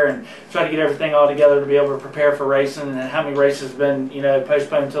out there and try to get everything all together to be able to prepare for racing, and how many races have been, you know,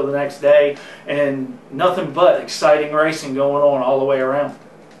 postponed until the next day, and nothing but exciting racing going on all the way around.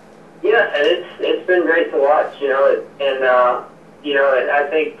 Yeah, and it's been great to watch, you know, and you know, and I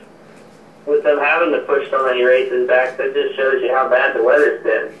think with them having to push so many races back, that just shows you how bad the weather's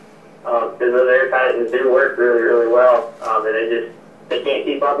been. Because those Air Titans do work really, really well, and they can't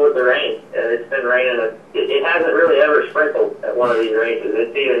keep up with the rain. It's been raining. It hasn't really ever sprinkled at one of these races.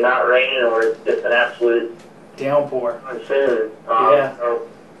 It's either not raining or it's just an absolute downpour. Monsoon. Yeah. So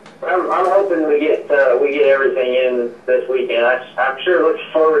I'm hoping we get everything in this weekend. I'm sure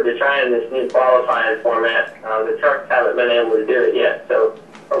looking forward to trying this new qualifying format. The trucks haven't been able to do it yet, so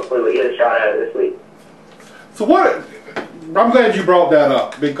hopefully we get a shot at it this week. So I'm glad you brought that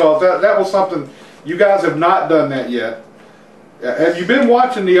up, because that was something you guys have not done that yet. Have you been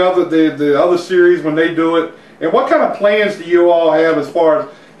watching the other series when they do it? And what kind of plans do you all have as far as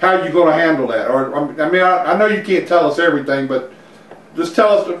how you're going to handle that? Or I mean, I know you can't tell us everything, but just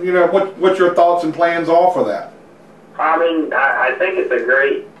tell us, you know, what your thoughts and plans are for that. I mean, I think it was a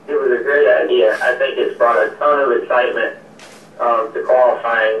great idea. I think it's brought a ton of excitement to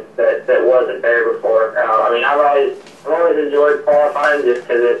qualifying that wasn't there before. I mean, I've always enjoyed qualifying just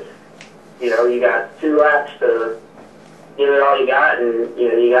because it's, you know, you got 2 laps to give it all you got, and you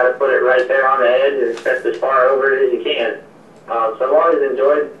know, you got to put it right there on the edge and step as far over it as you can. So I've always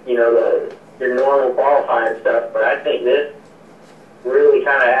enjoyed, you know, your normal qualifying stuff, but I think this really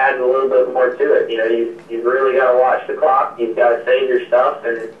kind of adds a little bit more to it. You know, you've really got to watch the clock. You've got to save your stuff,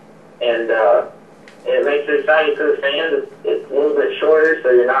 and it makes it exciting for the fans. It's a little bit shorter,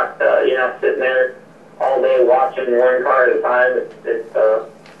 so you're not sitting there all day watching one car at a time. It's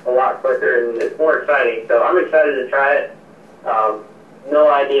a lot quicker, and it's more exciting. So I'm excited to try it.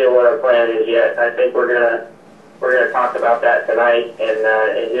 No idea what our plan is yet. I think we're gonna talk about that tonight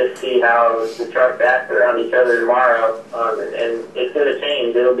and just see how the trucks act around each other tomorrow. And it's gonna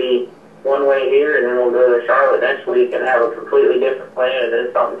change. It'll be one way here, and then we'll go to Charlotte next week and have a completely different plan, and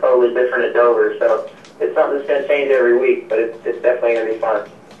then something totally different at Dover. So it's something that's gonna change every week, but it's definitely gonna be fun.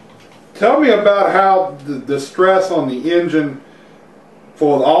 Tell me about how the stress on the engine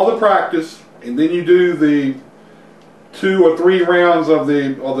for all the practice, and then you do the 2 or 3 rounds of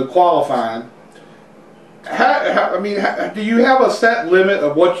the qualifying. Do you have a set limit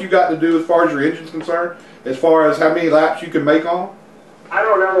of what you got to do as far as your engine's concerned, as far as how many laps you can make on? I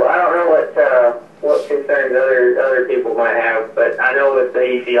don't know what concerns other people might have, but I know with the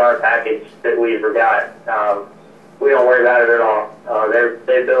ECR package that we've got, we don't worry about it at all.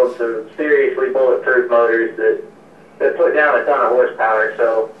 They build some seriously bulletproof motors that put down a ton of horsepower,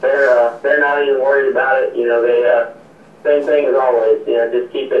 so they're not even worried about it. You know, they same thing as always. You know,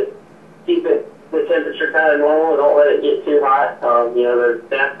 just keep it the temperature kind of normal. Don't let it get too hot. You know, the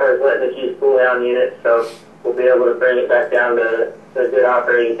NASCAR is letting us use cool down units, so we'll be able to bring it back down to a good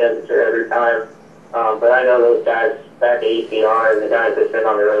operating temperature every time. But I know those guys back at ECR and the guys that sit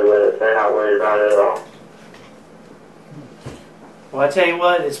on the road with us, they're not worried about it at all. Well, I tell you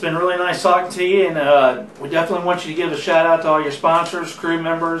what, it's been really nice talking to you, and we definitely want you to give a shout out to all your sponsors, crew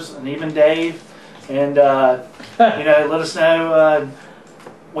members, and even Dave. And you know, let us know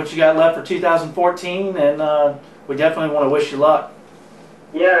what you got left for 2014, and we definitely want to wish you luck.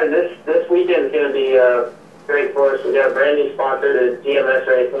 Yeah, this weekend is going to be great for us. We got a brand new sponsor, the GMS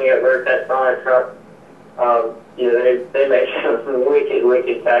Racing. We got Vertex on our truck. You know, they make some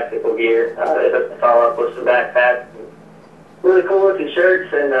wicked tactical gear. They hook us all up with some backpacks, really cool looking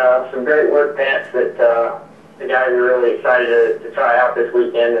shirts, and some great work pants that the guys are really excited to try out this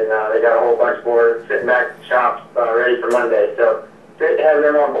weekend. And they got a whole bunch more sitting back at the shops ready for Monday. So great to have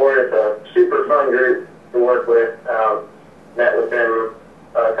them on board. It's a super fun group to work with. Met with them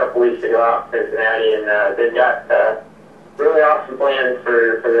a couple weeks ago out in Cincinnati, and they've got really awesome plans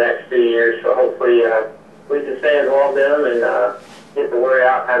for the next few years. So hopefully we can stay involved in them and get the word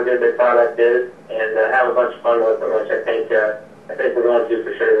out how good their product is, and have a bunch of fun with them, which I think we're going to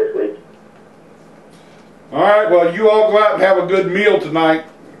for sure this week. All right, well, you all go out and have a good meal tonight,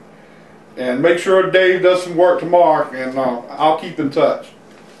 and make sure Dave does some work tomorrow, and I'll keep in touch.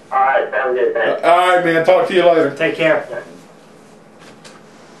 All right, sounds good, thanks. All right, man, talk to you later. Take care.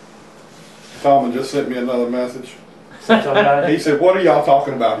 Tom just sent me another message. He said, "What are y'all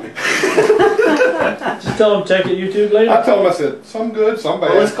talking about me?" Just tell him check at YouTube later. I told him, I said, "Some good, some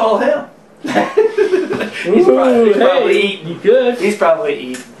bad." Well, let's call him. He's probably eating. You could. He's probably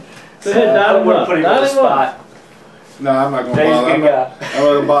eating. Go ahead, dial him up. Put him on the spot. No, I'm not going to Dave's bother. a I'm good not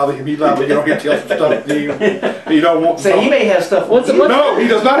going to bother him. He's not going to get tell some stuff to you. He don't want. So he may have stuff. No, he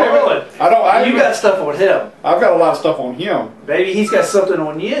does not have it. I don't. You got stuff on him. I've got a lot of stuff on him. Baby, he's got something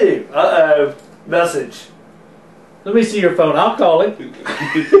on you. Uh-oh. Message. Let me see your phone. I'll call him.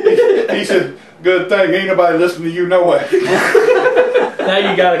 He said, "Good thing ain't nobody listening to you no way." Now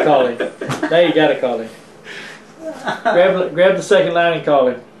you gotta call him. Now you gotta call him. Grab the second line and call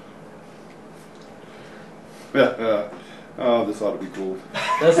him. Oh, this ought to be cool.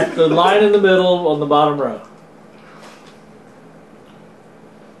 That's the line in the middle on the bottom row.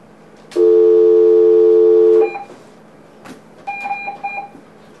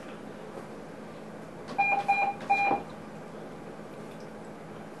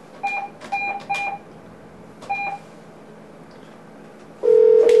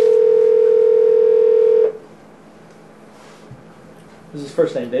 What's his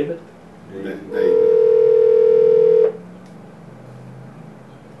first name, David? David.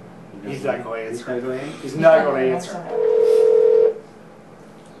 He's not going to answer. He's not going to answer.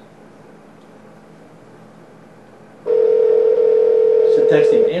 Should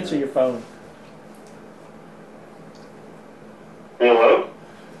text him. Answer your phone. Hello?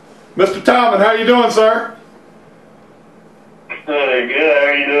 Mr. Tomlin, how you doing, sir? Good, how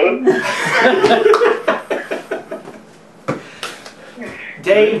are you doing?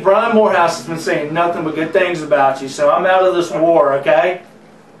 Dave, Brian Morehouse has been saying nothing but good things about you, so I'm out of this war, okay?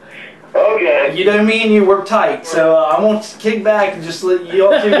 Okay. You know me and you work tight, so I won't kick back and just let you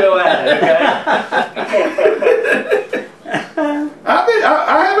all two go at it, okay?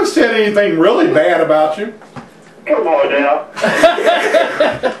 I haven't said anything really bad about you. Come on now.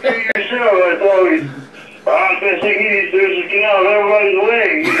 Your show, it's always, I'm just thinking he's doing just get out of everybody's way.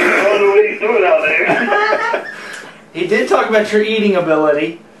 You don't know what he's doing out there. He did talk about your eating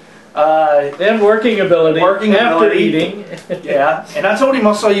ability. And working ability. Working after ability. eating. Yeah, and I told him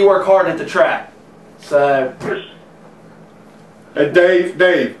I saw you work hard at the track. So. Hey,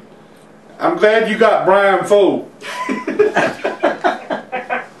 Dave, I'm glad you got Brian fooled.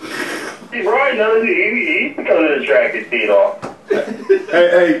 See, Brian knows he's coming to the track and feed off.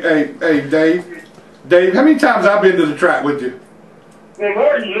 Hey, Dave, how many times I've been to the track with you? Man,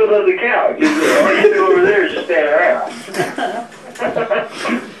 Martin still doesn't count. All you do over there is just stand around.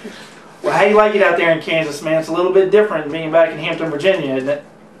 Well, how do you like it out there in Kansas, man? It's a little bit different than being back in Hampton, Virginia, isn't it?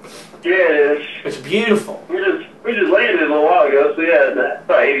 Yeah, it is. It's beautiful. We just landed a little while ago, so yeah, it's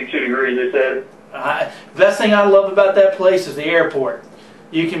about 82 degrees, they said. The best thing I love about that place is the airport.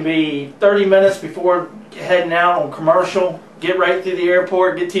 You can be 30 minutes before heading out on commercial, get right through the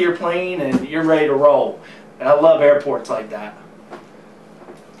airport, get to your plane, and you're ready to roll. And I love airports like that.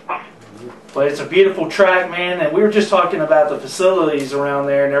 But it's a beautiful track, man, and we were just talking about the facilities around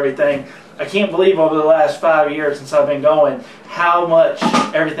there and everything. I can't believe over the last 5 years since I've been going how much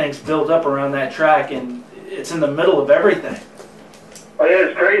everything's built up around that track, and it's in the middle of everything. Oh yeah,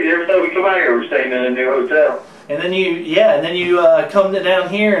 it's crazy. Every time we come out here, we're staying in a new hotel. And then you come down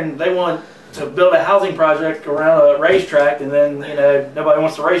here and they want to build a housing project around a racetrack, and then nobody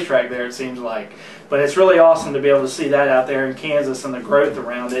wants the racetrack there, it seems like. But it's really awesome to be able to see that out there in Kansas and the growth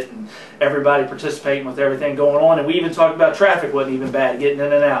around it and everybody participating with everything going on. And we even talked about traffic wasn't even bad, getting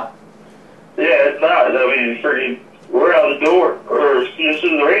in and out. Yeah, it's not. I mean, we're out the door. Or as soon as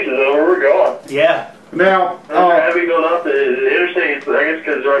the race is over, we're gone. Yeah. Now, having gone up the interstate, I guess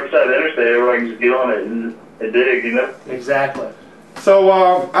because right beside the interstate, everybody can just get on it and dig, Exactly. So,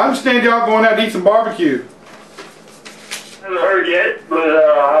 I understand y'all going out to eat some barbecue. I haven't heard yet, but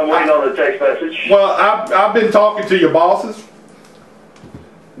I'm waiting on the text message. Well, I've been talking to your bosses,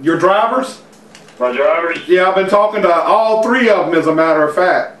 your drivers. My drivers? Yeah, I've been talking to all three of them, as a matter of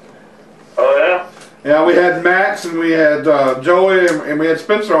fact. Oh, yeah? Yeah, we had Max, and we had Joey, and we had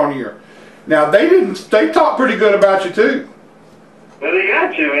Spencer on here. Now, they talked pretty good about you, too. Well, they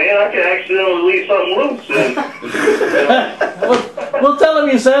got you, man. I can accidentally leave something loose. Well, tell them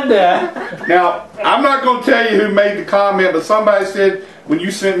you said that. Now, I'm not going to tell you who made the comment, but somebody said when you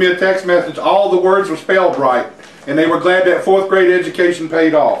sent me a text message, all the words were spelled right, and they were glad that 4th grade education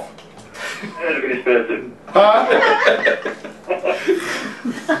paid off. That'd be expensive. Huh?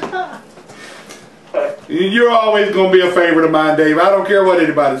 You're always going to be a favorite of mine, Dave. I don't care what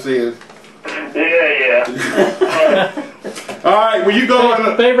anybody says. Yeah. All right, well, you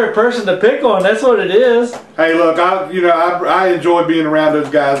go. Favorite person to pick on, that's what it is. Hey, look, I enjoy being around those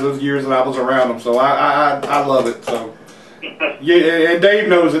guys those years that I was around them, so I love it. So yeah, and Dave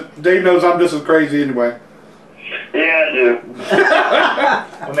knows it. Dave knows I'm just as crazy anyway. Yeah, I do.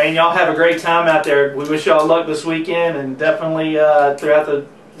 Well, man, y'all have a great time out there. We wish y'all luck this weekend and definitely throughout the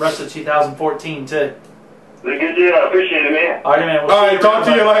rest of 2014 too. Good deal. I appreciate it, man. All right, man. We'll All right, talk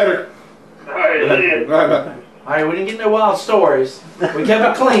to you later. All right, see you. Bye bye. All right, we didn't get no wild stories. We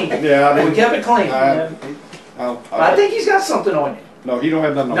kept it clean. Yeah, we kept it clean. I think he's got something on you. No, he don't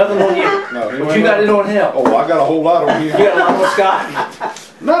have nothing. Nothing on you. No, But you got it on him. Oh, I got a whole lot on you. You got a lot on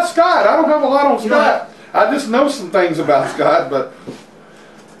Scott. Not Scott. I don't have a lot on Scott. I just know some things about Scott, but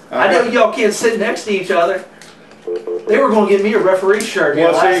I know y'all kids sitting next to each other. They were going to give me a referee shirt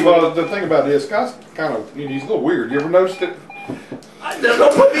here last week. Well, the thing about this, Scott's kind of, he's a little weird. You ever noticed it?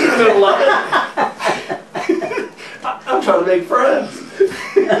 Don't put me in the middle of it. I'm trying to make friends.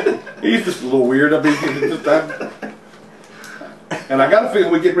 He's just a little weird. I mean, he's just, and I got a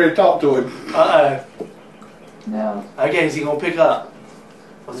feeling we get ready to talk to him. Uh-oh. No. Okay, is he going to pick up?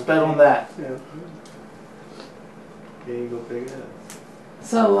 Let's bet on that. Yeah. Yeah, you go pick it up.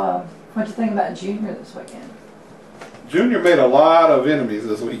 So, what'd you think about Junior this weekend? Junior made a lot of enemies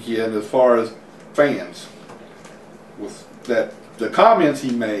this weekend as far as fans. With that, the comments he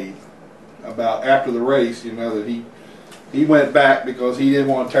made about after the race, you know, that he went back because he didn't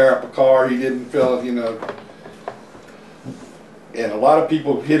want to tear up a car. He didn't feel, you know. And a lot of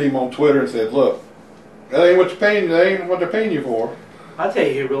people hit him on Twitter and said, "Look, that ain't what you're paying. That ain't what they're paying you for." I tell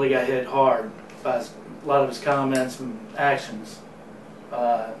you, he really got hit hard by a lot of his comments and actions.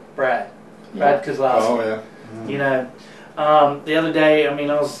 Brad Keselowski. Oh yeah. You know, the other day, I mean,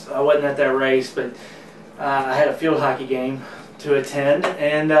 I wasn't at that race, but I had a field hockey game to attend,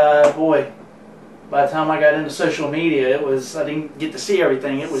 and boy, by the time I got into social media, I didn't get to see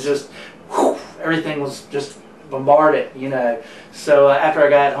everything. It was just, whew, everything was just bombarded, you know. So after I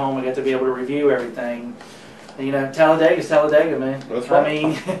got home, I got to be able to review everything. And, you know, Talladega's Talladega, man. That's right. I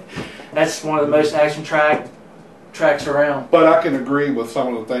mean, that's one of the most action tracks around. But I can agree with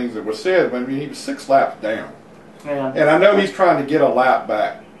some of the things that were said. I mean, he was 6 laps down. Yeah. And I know he's trying to get a lap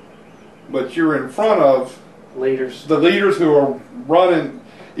back. But you're in front of leaders. The leaders who are running.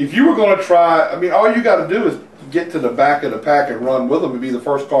 If you were going to try, I mean, all you got to do is get to the back of the pack and run with them and be the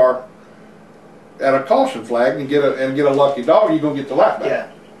first car at a caution flag and get a lucky dog. You're going to get the lap back.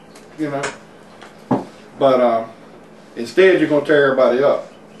 Yeah. You know. But instead, you're going to tear everybody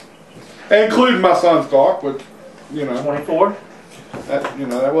up, including my son's car, which, you know, 24. That, you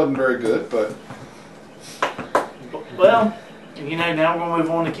know, that wasn't very good, but. Well, you know, now we're going to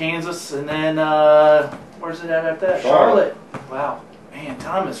move on to Kansas, and then where's it at after that? Charlotte. Wow, man,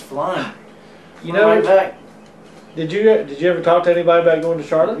 time has flown. You know, right back. Did you ever talk to anybody about going to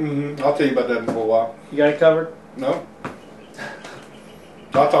Charlotte? Mm-hmm. I'll tell you about that in a little while. You got it covered? No.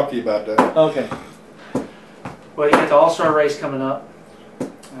 I'll talk to you about that. Okay. Well, you got the All-Star race coming up,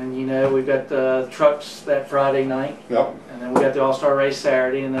 and you know we've got the trucks that Friday night. Yep. And then we got the All-Star race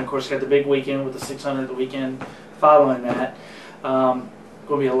Saturday, and then of course got the big weekend with the 600 the weekend following that. Going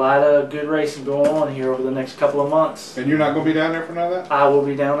to be a lot of good racing going on here over the next couple of months. And you're not going to be down there for none of that? I will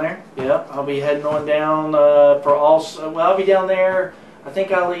be down there. Yep, I'll be heading on down for well, I'll be down there. I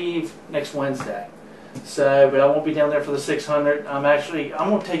think I leave next Wednesday. So, but I won't be down there for the 600. I'm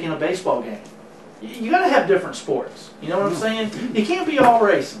going to take in a baseball game. You got to have different sports. You know what I'm saying? You can't be all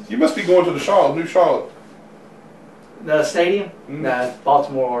racing. You must be going to the New Charlotte. The stadium? Mm-hmm. No,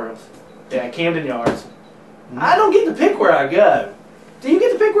 Baltimore Orioles. Yeah, Camden Yards. I don't get to pick where I go. Do you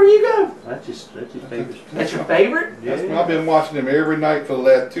get to pick where you go? That's your favorite. That's your favorite? Yeah. I've been watching them every night for the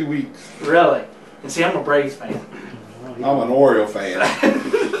last 2 weeks. Really? And see, I'm a Braves fan. I'm an Oriole fan.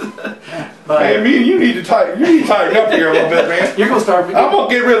 But, hey, me and you need to tighten up here a little bit, man. You're gonna start. I'm gonna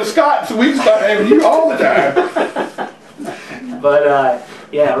get rid of Scott so we can start having you all the time. But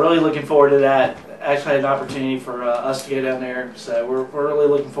yeah, really looking forward to that. Actually, had an opportunity for us to go down there, so we're really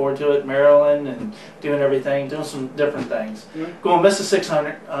looking forward to it. Maryland and doing everything, doing some different things. Going to miss the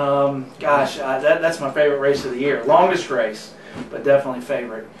 600. Gosh, that's my favorite race of the year. Longest race, but definitely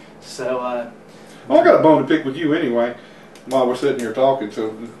favorite. So. Well, I got a bone to pick with you anyway. While we're sitting here talking,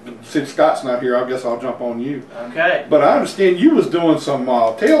 so since Scott's not here, I guess I'll jump on you. Okay. But I understand you was doing some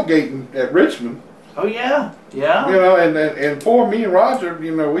tailgating at Richmond. Oh yeah, yeah. You know, and poor me and Roger,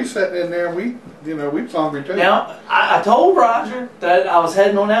 you know, we sat in there and we was hungry too. Now I told Roger that I was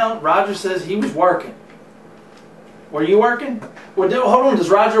heading on out. Roger says he was working. Were you working? Well, hold on. Does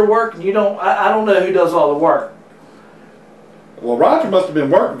Roger work? And you don't. I don't know who does all the work. Well, Roger must have been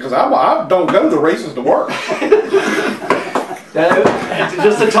working because I don't go to races to work. No, it's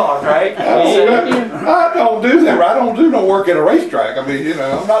just a talk, right? I don't do that. I don't do no work at a racetrack. I mean,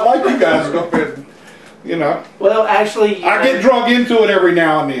 I'm not like you guys go up and, Well, actually, I get drug into it every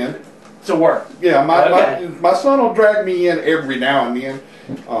now and then. To work. Yeah, my son will drag me in every now and then,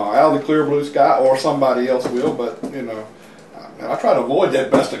 out of the clear blue sky, or somebody else will. But I try to avoid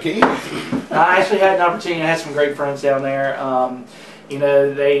that best I can. I actually had an opportunity. I had some great friends down there.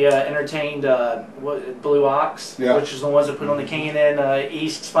 They entertained Blue Ox, which is the ones that put on the K&N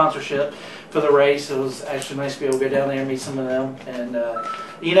East sponsorship for the race. It was actually nice to be able to go down there and meet some of them. And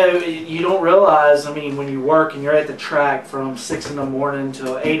you don't realize. I mean, when you work and you're at the track from 6 in the morning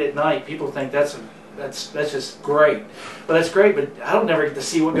till 8 at night, people think that's just great. Well, that's great, but I don't never get to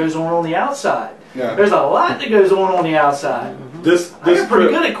see what goes on the outside. Yeah. There's a lot that goes on the outside. I got pretty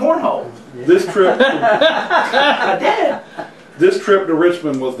good at cornhole. This trip, I did. This trip to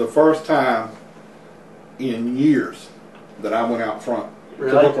Richmond was the first time in years that I went out front to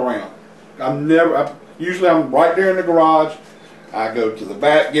look around. Usually I'm right there in the garage. I go to the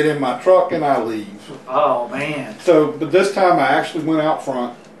back, get in my truck, and I leave. Oh man! But this time I actually went out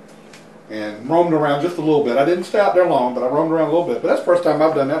front and roamed around just a little bit. I didn't stay out there long, but I roamed around a little bit. But that's the first time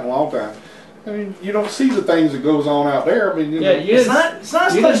I've done that in a long time. I mean, you don't see the things that goes on out there. I mean, it's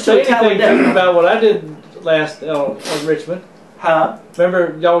not you didn't say anything about what I did last in Richmond. Huh?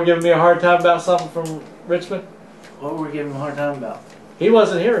 Remember, y'all were giving me a hard time about something from Richmond? What were we giving him a hard time about? He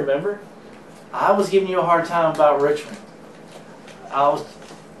wasn't here, remember? I was giving you a hard time about Richmond. Oh,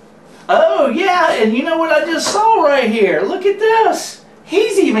 yeah, and you know what I just saw right here? Look at this.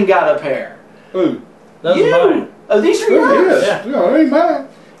 He's even got a pair. Who? Those are mine. Oh, these are yours? Yeah, they ain't mine.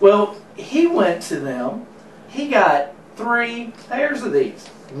 Well, he went to them. He got 3 pairs of these.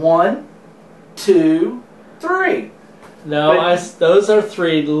 1, 2, 3. No, those are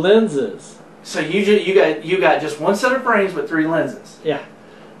 3 lenses. So you got just 1 set of frames with 3 lenses. Yeah.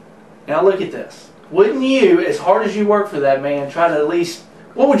 Now look at this. Wouldn't you, as hard as you work for that man, try to at least,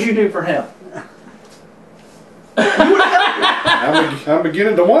 what would you do for him? I'm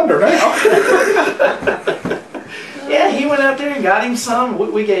beginning to wonder now. Yeah, he went out there and got him some.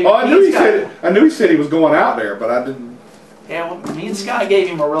 We gave. Oh, I knew he said he was going out there, but I didn't. Yeah, well, me and Scott gave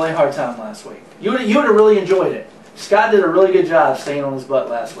him a really hard time last week. You would have really enjoyed it. Scott did a really good job staying on his butt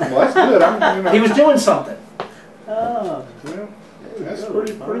last week. Well, that's good. He was doing something. Oh, well, that's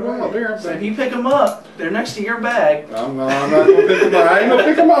pretty well out there. So if you pick them up, they're next to your bag. I'm not going to pick them up. I ain't going to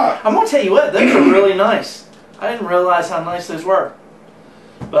pick them up. I'm going to tell you what, those are really nice. I didn't realize how nice those were.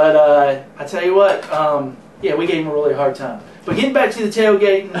 But I tell you what, yeah, we gave him a really hard time. But getting back to the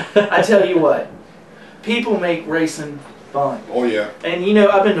tailgating, I tell you what, people make racing fun. Oh, yeah. And,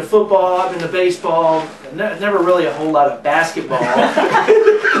 I've been to football, I've been to baseball, never really a whole lot of basketball.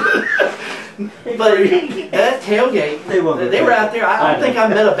 But that tailgate, they were out there. I don't think I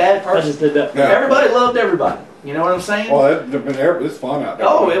met a bad person. I just did that. Yeah. Everybody loved everybody. You know what I'm saying? Well, it's fun out there.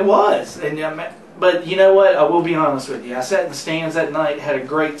 Oh, it was. And but you know what? I will be honest with you. I sat in the stands that night, had a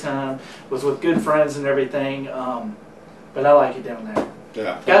great time, was with good friends and everything. But I like it down there.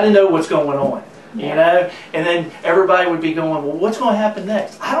 Yeah. Got to know what's going on. You know, and then everybody would be going, well, what's going to happen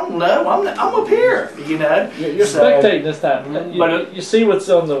next? I don't know. I'm up here. You're spectating this time. But you see what's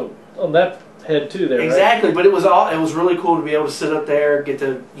on that head too there. Exactly. Right? But it was really cool to be able to sit up there, get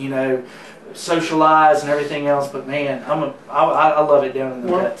to socialize and everything else. But man, I love it down in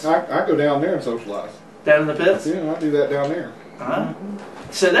the pits. I go down there and socialize. Down in the pits? Yeah, I do that down there.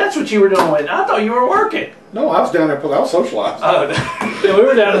 So that's what you were doing. I thought you were working. No, I was down there because I was socializing. Oh, yeah, we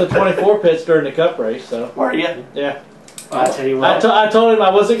were down in the 24 pits during the Cup race. So. Were you? Yeah. Well, I tell you what. I told him I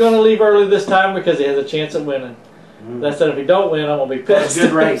wasn't going to leave early this time because he has a chance at winning. I said if he don't win, I'm going to be pissed. That was a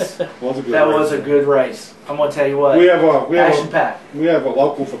good race. That was a good race. I'm going to tell you what. We have a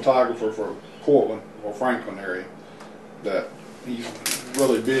local photographer for Portland or Franklin area that he's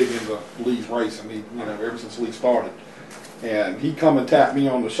really big into Lee's racing. Ever since Lee started, and he come and tapped me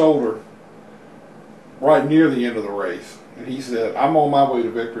on the shoulder right near the end of the race, and he said, "I'm on my way to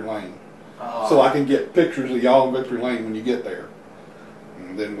Victory Lane, so I can get pictures of y'all in Victory Lane when you get there."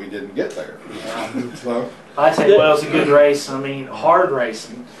 And then we didn't get there. So I tell you what, it was a good race. I mean, hard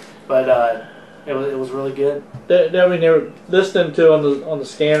racing, but it was really good. They were listening to on the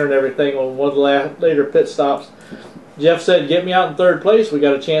scanner and everything on one of the later pit stops. Jeff said, "Get me out in 3rd place. We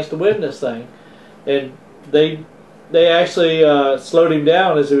got a chance to win this thing," and they actually slowed him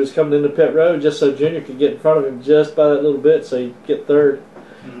down as he was coming into pit road just so Junior could get in front of him just by that little bit so he'd get 3rd.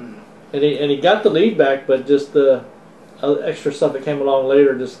 And he got the lead back, but just the extra stuff that came along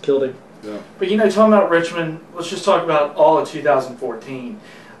later just killed him. Yeah. But talking about Richmond, let's just talk about all of 2014.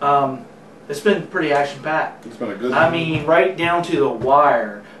 It's been pretty action-packed. It's been a good. I mean, right down to the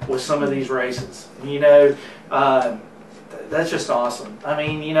wire with some of these races. You know, that's just awesome. I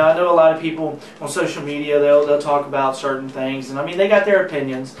mean, you know, I know a lot of people on social media, they'll talk about certain things, and I mean, they got their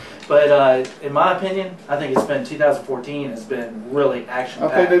opinions. But in my opinion, I think 2014 has been really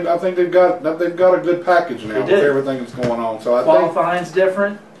action-packed. I think they've got a good package now with everything that's going on. So I think qualifying's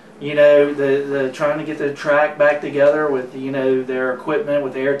different. You know, the trying to get the track back together with, you know, their equipment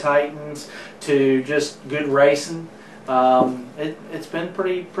with Air Titans to just good racing. It's been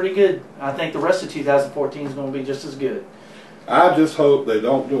pretty good. I think the rest of 2014 is going to be just as good. I just hope they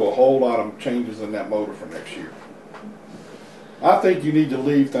don't do a whole lot of changes in that motor for next year. I think you need to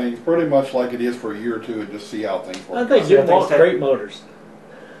leave things pretty much like it is for a year or two and just see how things work. I think you want great motors.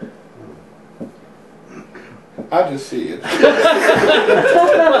 I just see it. Look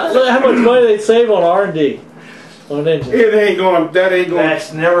how much money they'd save on R&D on engines. It ain't gonna. That ain't gonna.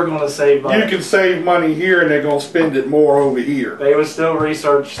 That's never going to save money. You can save money here, and they're gonna spend it more over here. They would still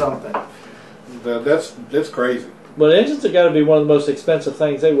research something. That's crazy. But engines have got to be one of the most expensive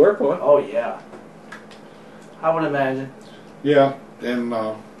things they work on. Oh yeah, I would imagine. Yeah, and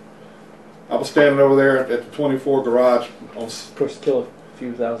I was standing over there at the 24 garage on, of course, kill a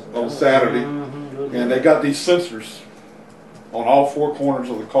few thousand on Saturday, and they got these sensors on all four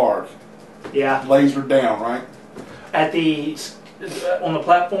corners of the cars. Yeah. Lasered down, right? At on the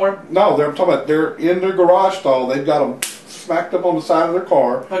platform? No, they're talking about they're in their garage stall. They've got them smacked up on the side of their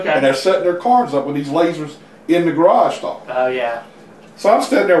car, and they're setting their cars up with these lasers in the garage stall. Oh yeah. So I'm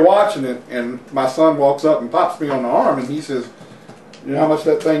standing there watching it, and my son walks up and pops me on the arm, and he says, "You know how much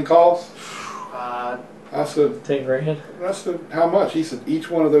that thing costs?" I said, 10 grand. I said, "How much?" He said, "Each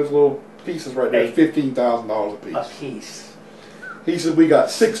one of those little pieces right there is $15,000 a piece." A piece. He said, "We got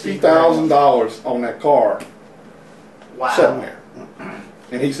 $60,000 on that car." Wow. Sitting there.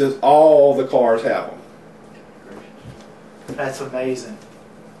 And he says, "All the cars have them." That's amazing.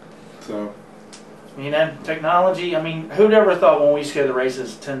 So. You know, technology, I mean, who'd ever thought when we used to go to the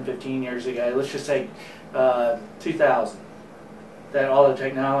races 10, 15 years ago, let's just say 2000, that all the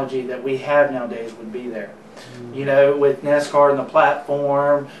technology that we have nowadays would be there. You know, with NASCAR and the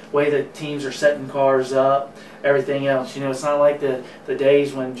platform, way that teams are setting cars up, everything else. You know, it's not like the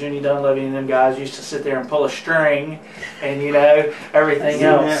days when Junie Dunleavy and them guys used to sit there and pull a string and, you know, everything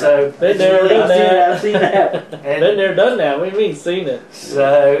else. So been there, done that. I've seen that. Been there, done that. What do you mean, seen it?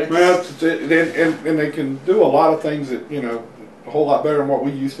 So well, and they can do a lot of things that, you know, a whole lot better than what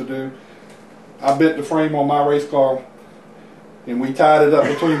we used to do. I bent the frame on my race car, and we tied it up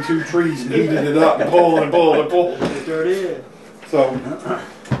between two trees and heated it up and pulled and pulled and pulled. It sure did. So,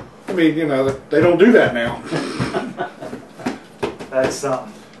 I mean, you know, they don't do that now. That's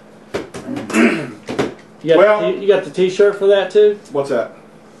something. You got the T-shirt for that too? What's that?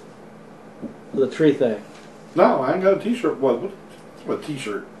 The tree thing. No, I ain't got a T-shirt. What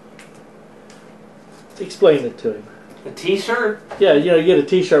T-shirt? Explain it to him. A T-shirt? Yeah, you know, you get a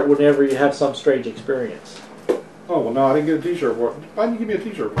T-shirt whenever you have some strange experience. Oh, well, no, I didn't get a T-shirt for it. Why didn't you give me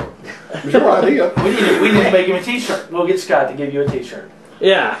a T-shirt for it? It was your idea. We need to make him a T-shirt. We'll get Scott to give you a T-shirt.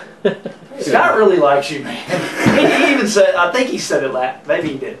 Yeah. Scott really likes you, man. He even said, I think he said it last. Maybe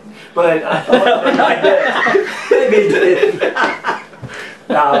he didn't. But I thought maybe he did.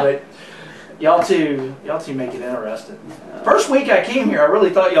 Nah, but y'all two make it interesting. First week I came here, I really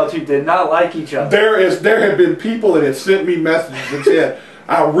thought y'all two did not like each other. There have been people that have sent me messages that said,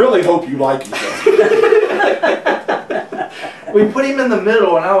 "I really hope you like each other." We put him in the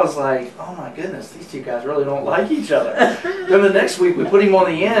middle, and I was like, oh my goodness, these two guys really don't like each other. Then the next week we put him on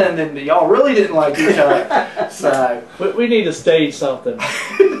the end, and y'all really didn't like each other. So we need to stage something.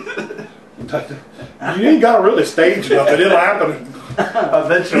 You ain't got to really stage nothing. It'll happen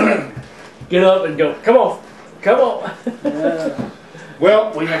eventually. Get up and go. Come on, come on.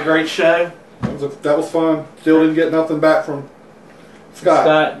 Well, we had a great show. That was fun. Still didn't get nothing back from Scott.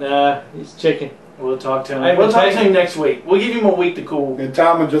 Scott, nah, he's chicken. We'll talk to him. We'll talk to him next week. We'll give him a week to cool. And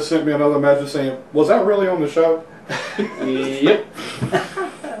Tomlin just sent me another message saying, "Was that really on the show?" Yep.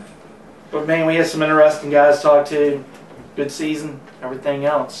 But man, we had some interesting guys to talk to. Good season, everything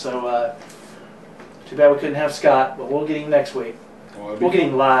else. So too bad we couldn't have Scott, but we'll get him next week. We'll get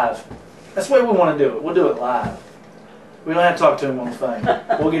him live. That's the way we want to do it. We'll do it live. We don't have to talk to him on the phone.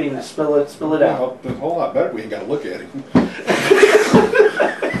 We'll get him to spill it out. It's a whole lot better. We ain't got to look at him.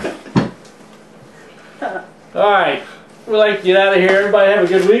 Alright, we'd like to get out of here. Everybody have a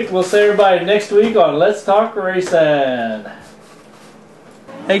good week. We'll see everybody next week on Let's Talk Racing.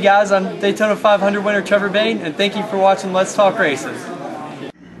 Hey guys, I'm Daytona 500 winner Trevor Bain, and thank you for watching Let's Talk Racing.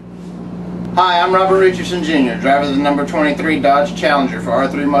 Hi, I'm Robert Richardson Jr., driver of the number 23 Dodge Challenger for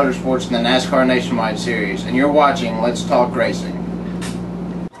R3 Motorsports in the NASCAR Nationwide Series, and you're watching Let's Talk Racing.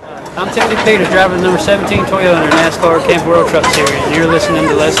 I'm Timothy Peters, driver of the number 17 Toyota in the NASCAR Camp World Truck Series, and you're listening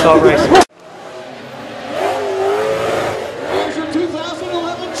to Let's Talk Racing. Here's your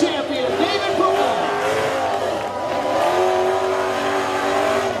 2011 champion, David Brown.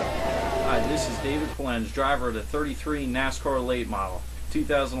 Hi, this is David Flens, driver of the 33 NASCAR Late Model,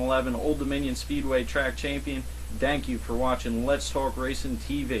 2011 Old Dominion Speedway Track Champion. Thank you for watching Let's Talk Racing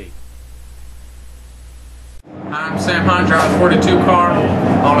TV. I'm Sam Hunt, driver of the 42 car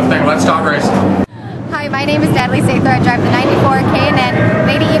on the thing Let's Talk Racing. Hi, my name is Natalie Sather. I drive the 94 K&N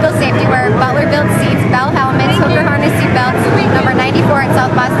Lady Eagle Safety Wear, Butler built seats, bell helmets, hooker harness seat belts, number 94 at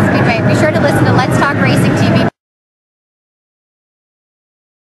South Boston Speedway. Be sure to listen to Let's Talk Racing TV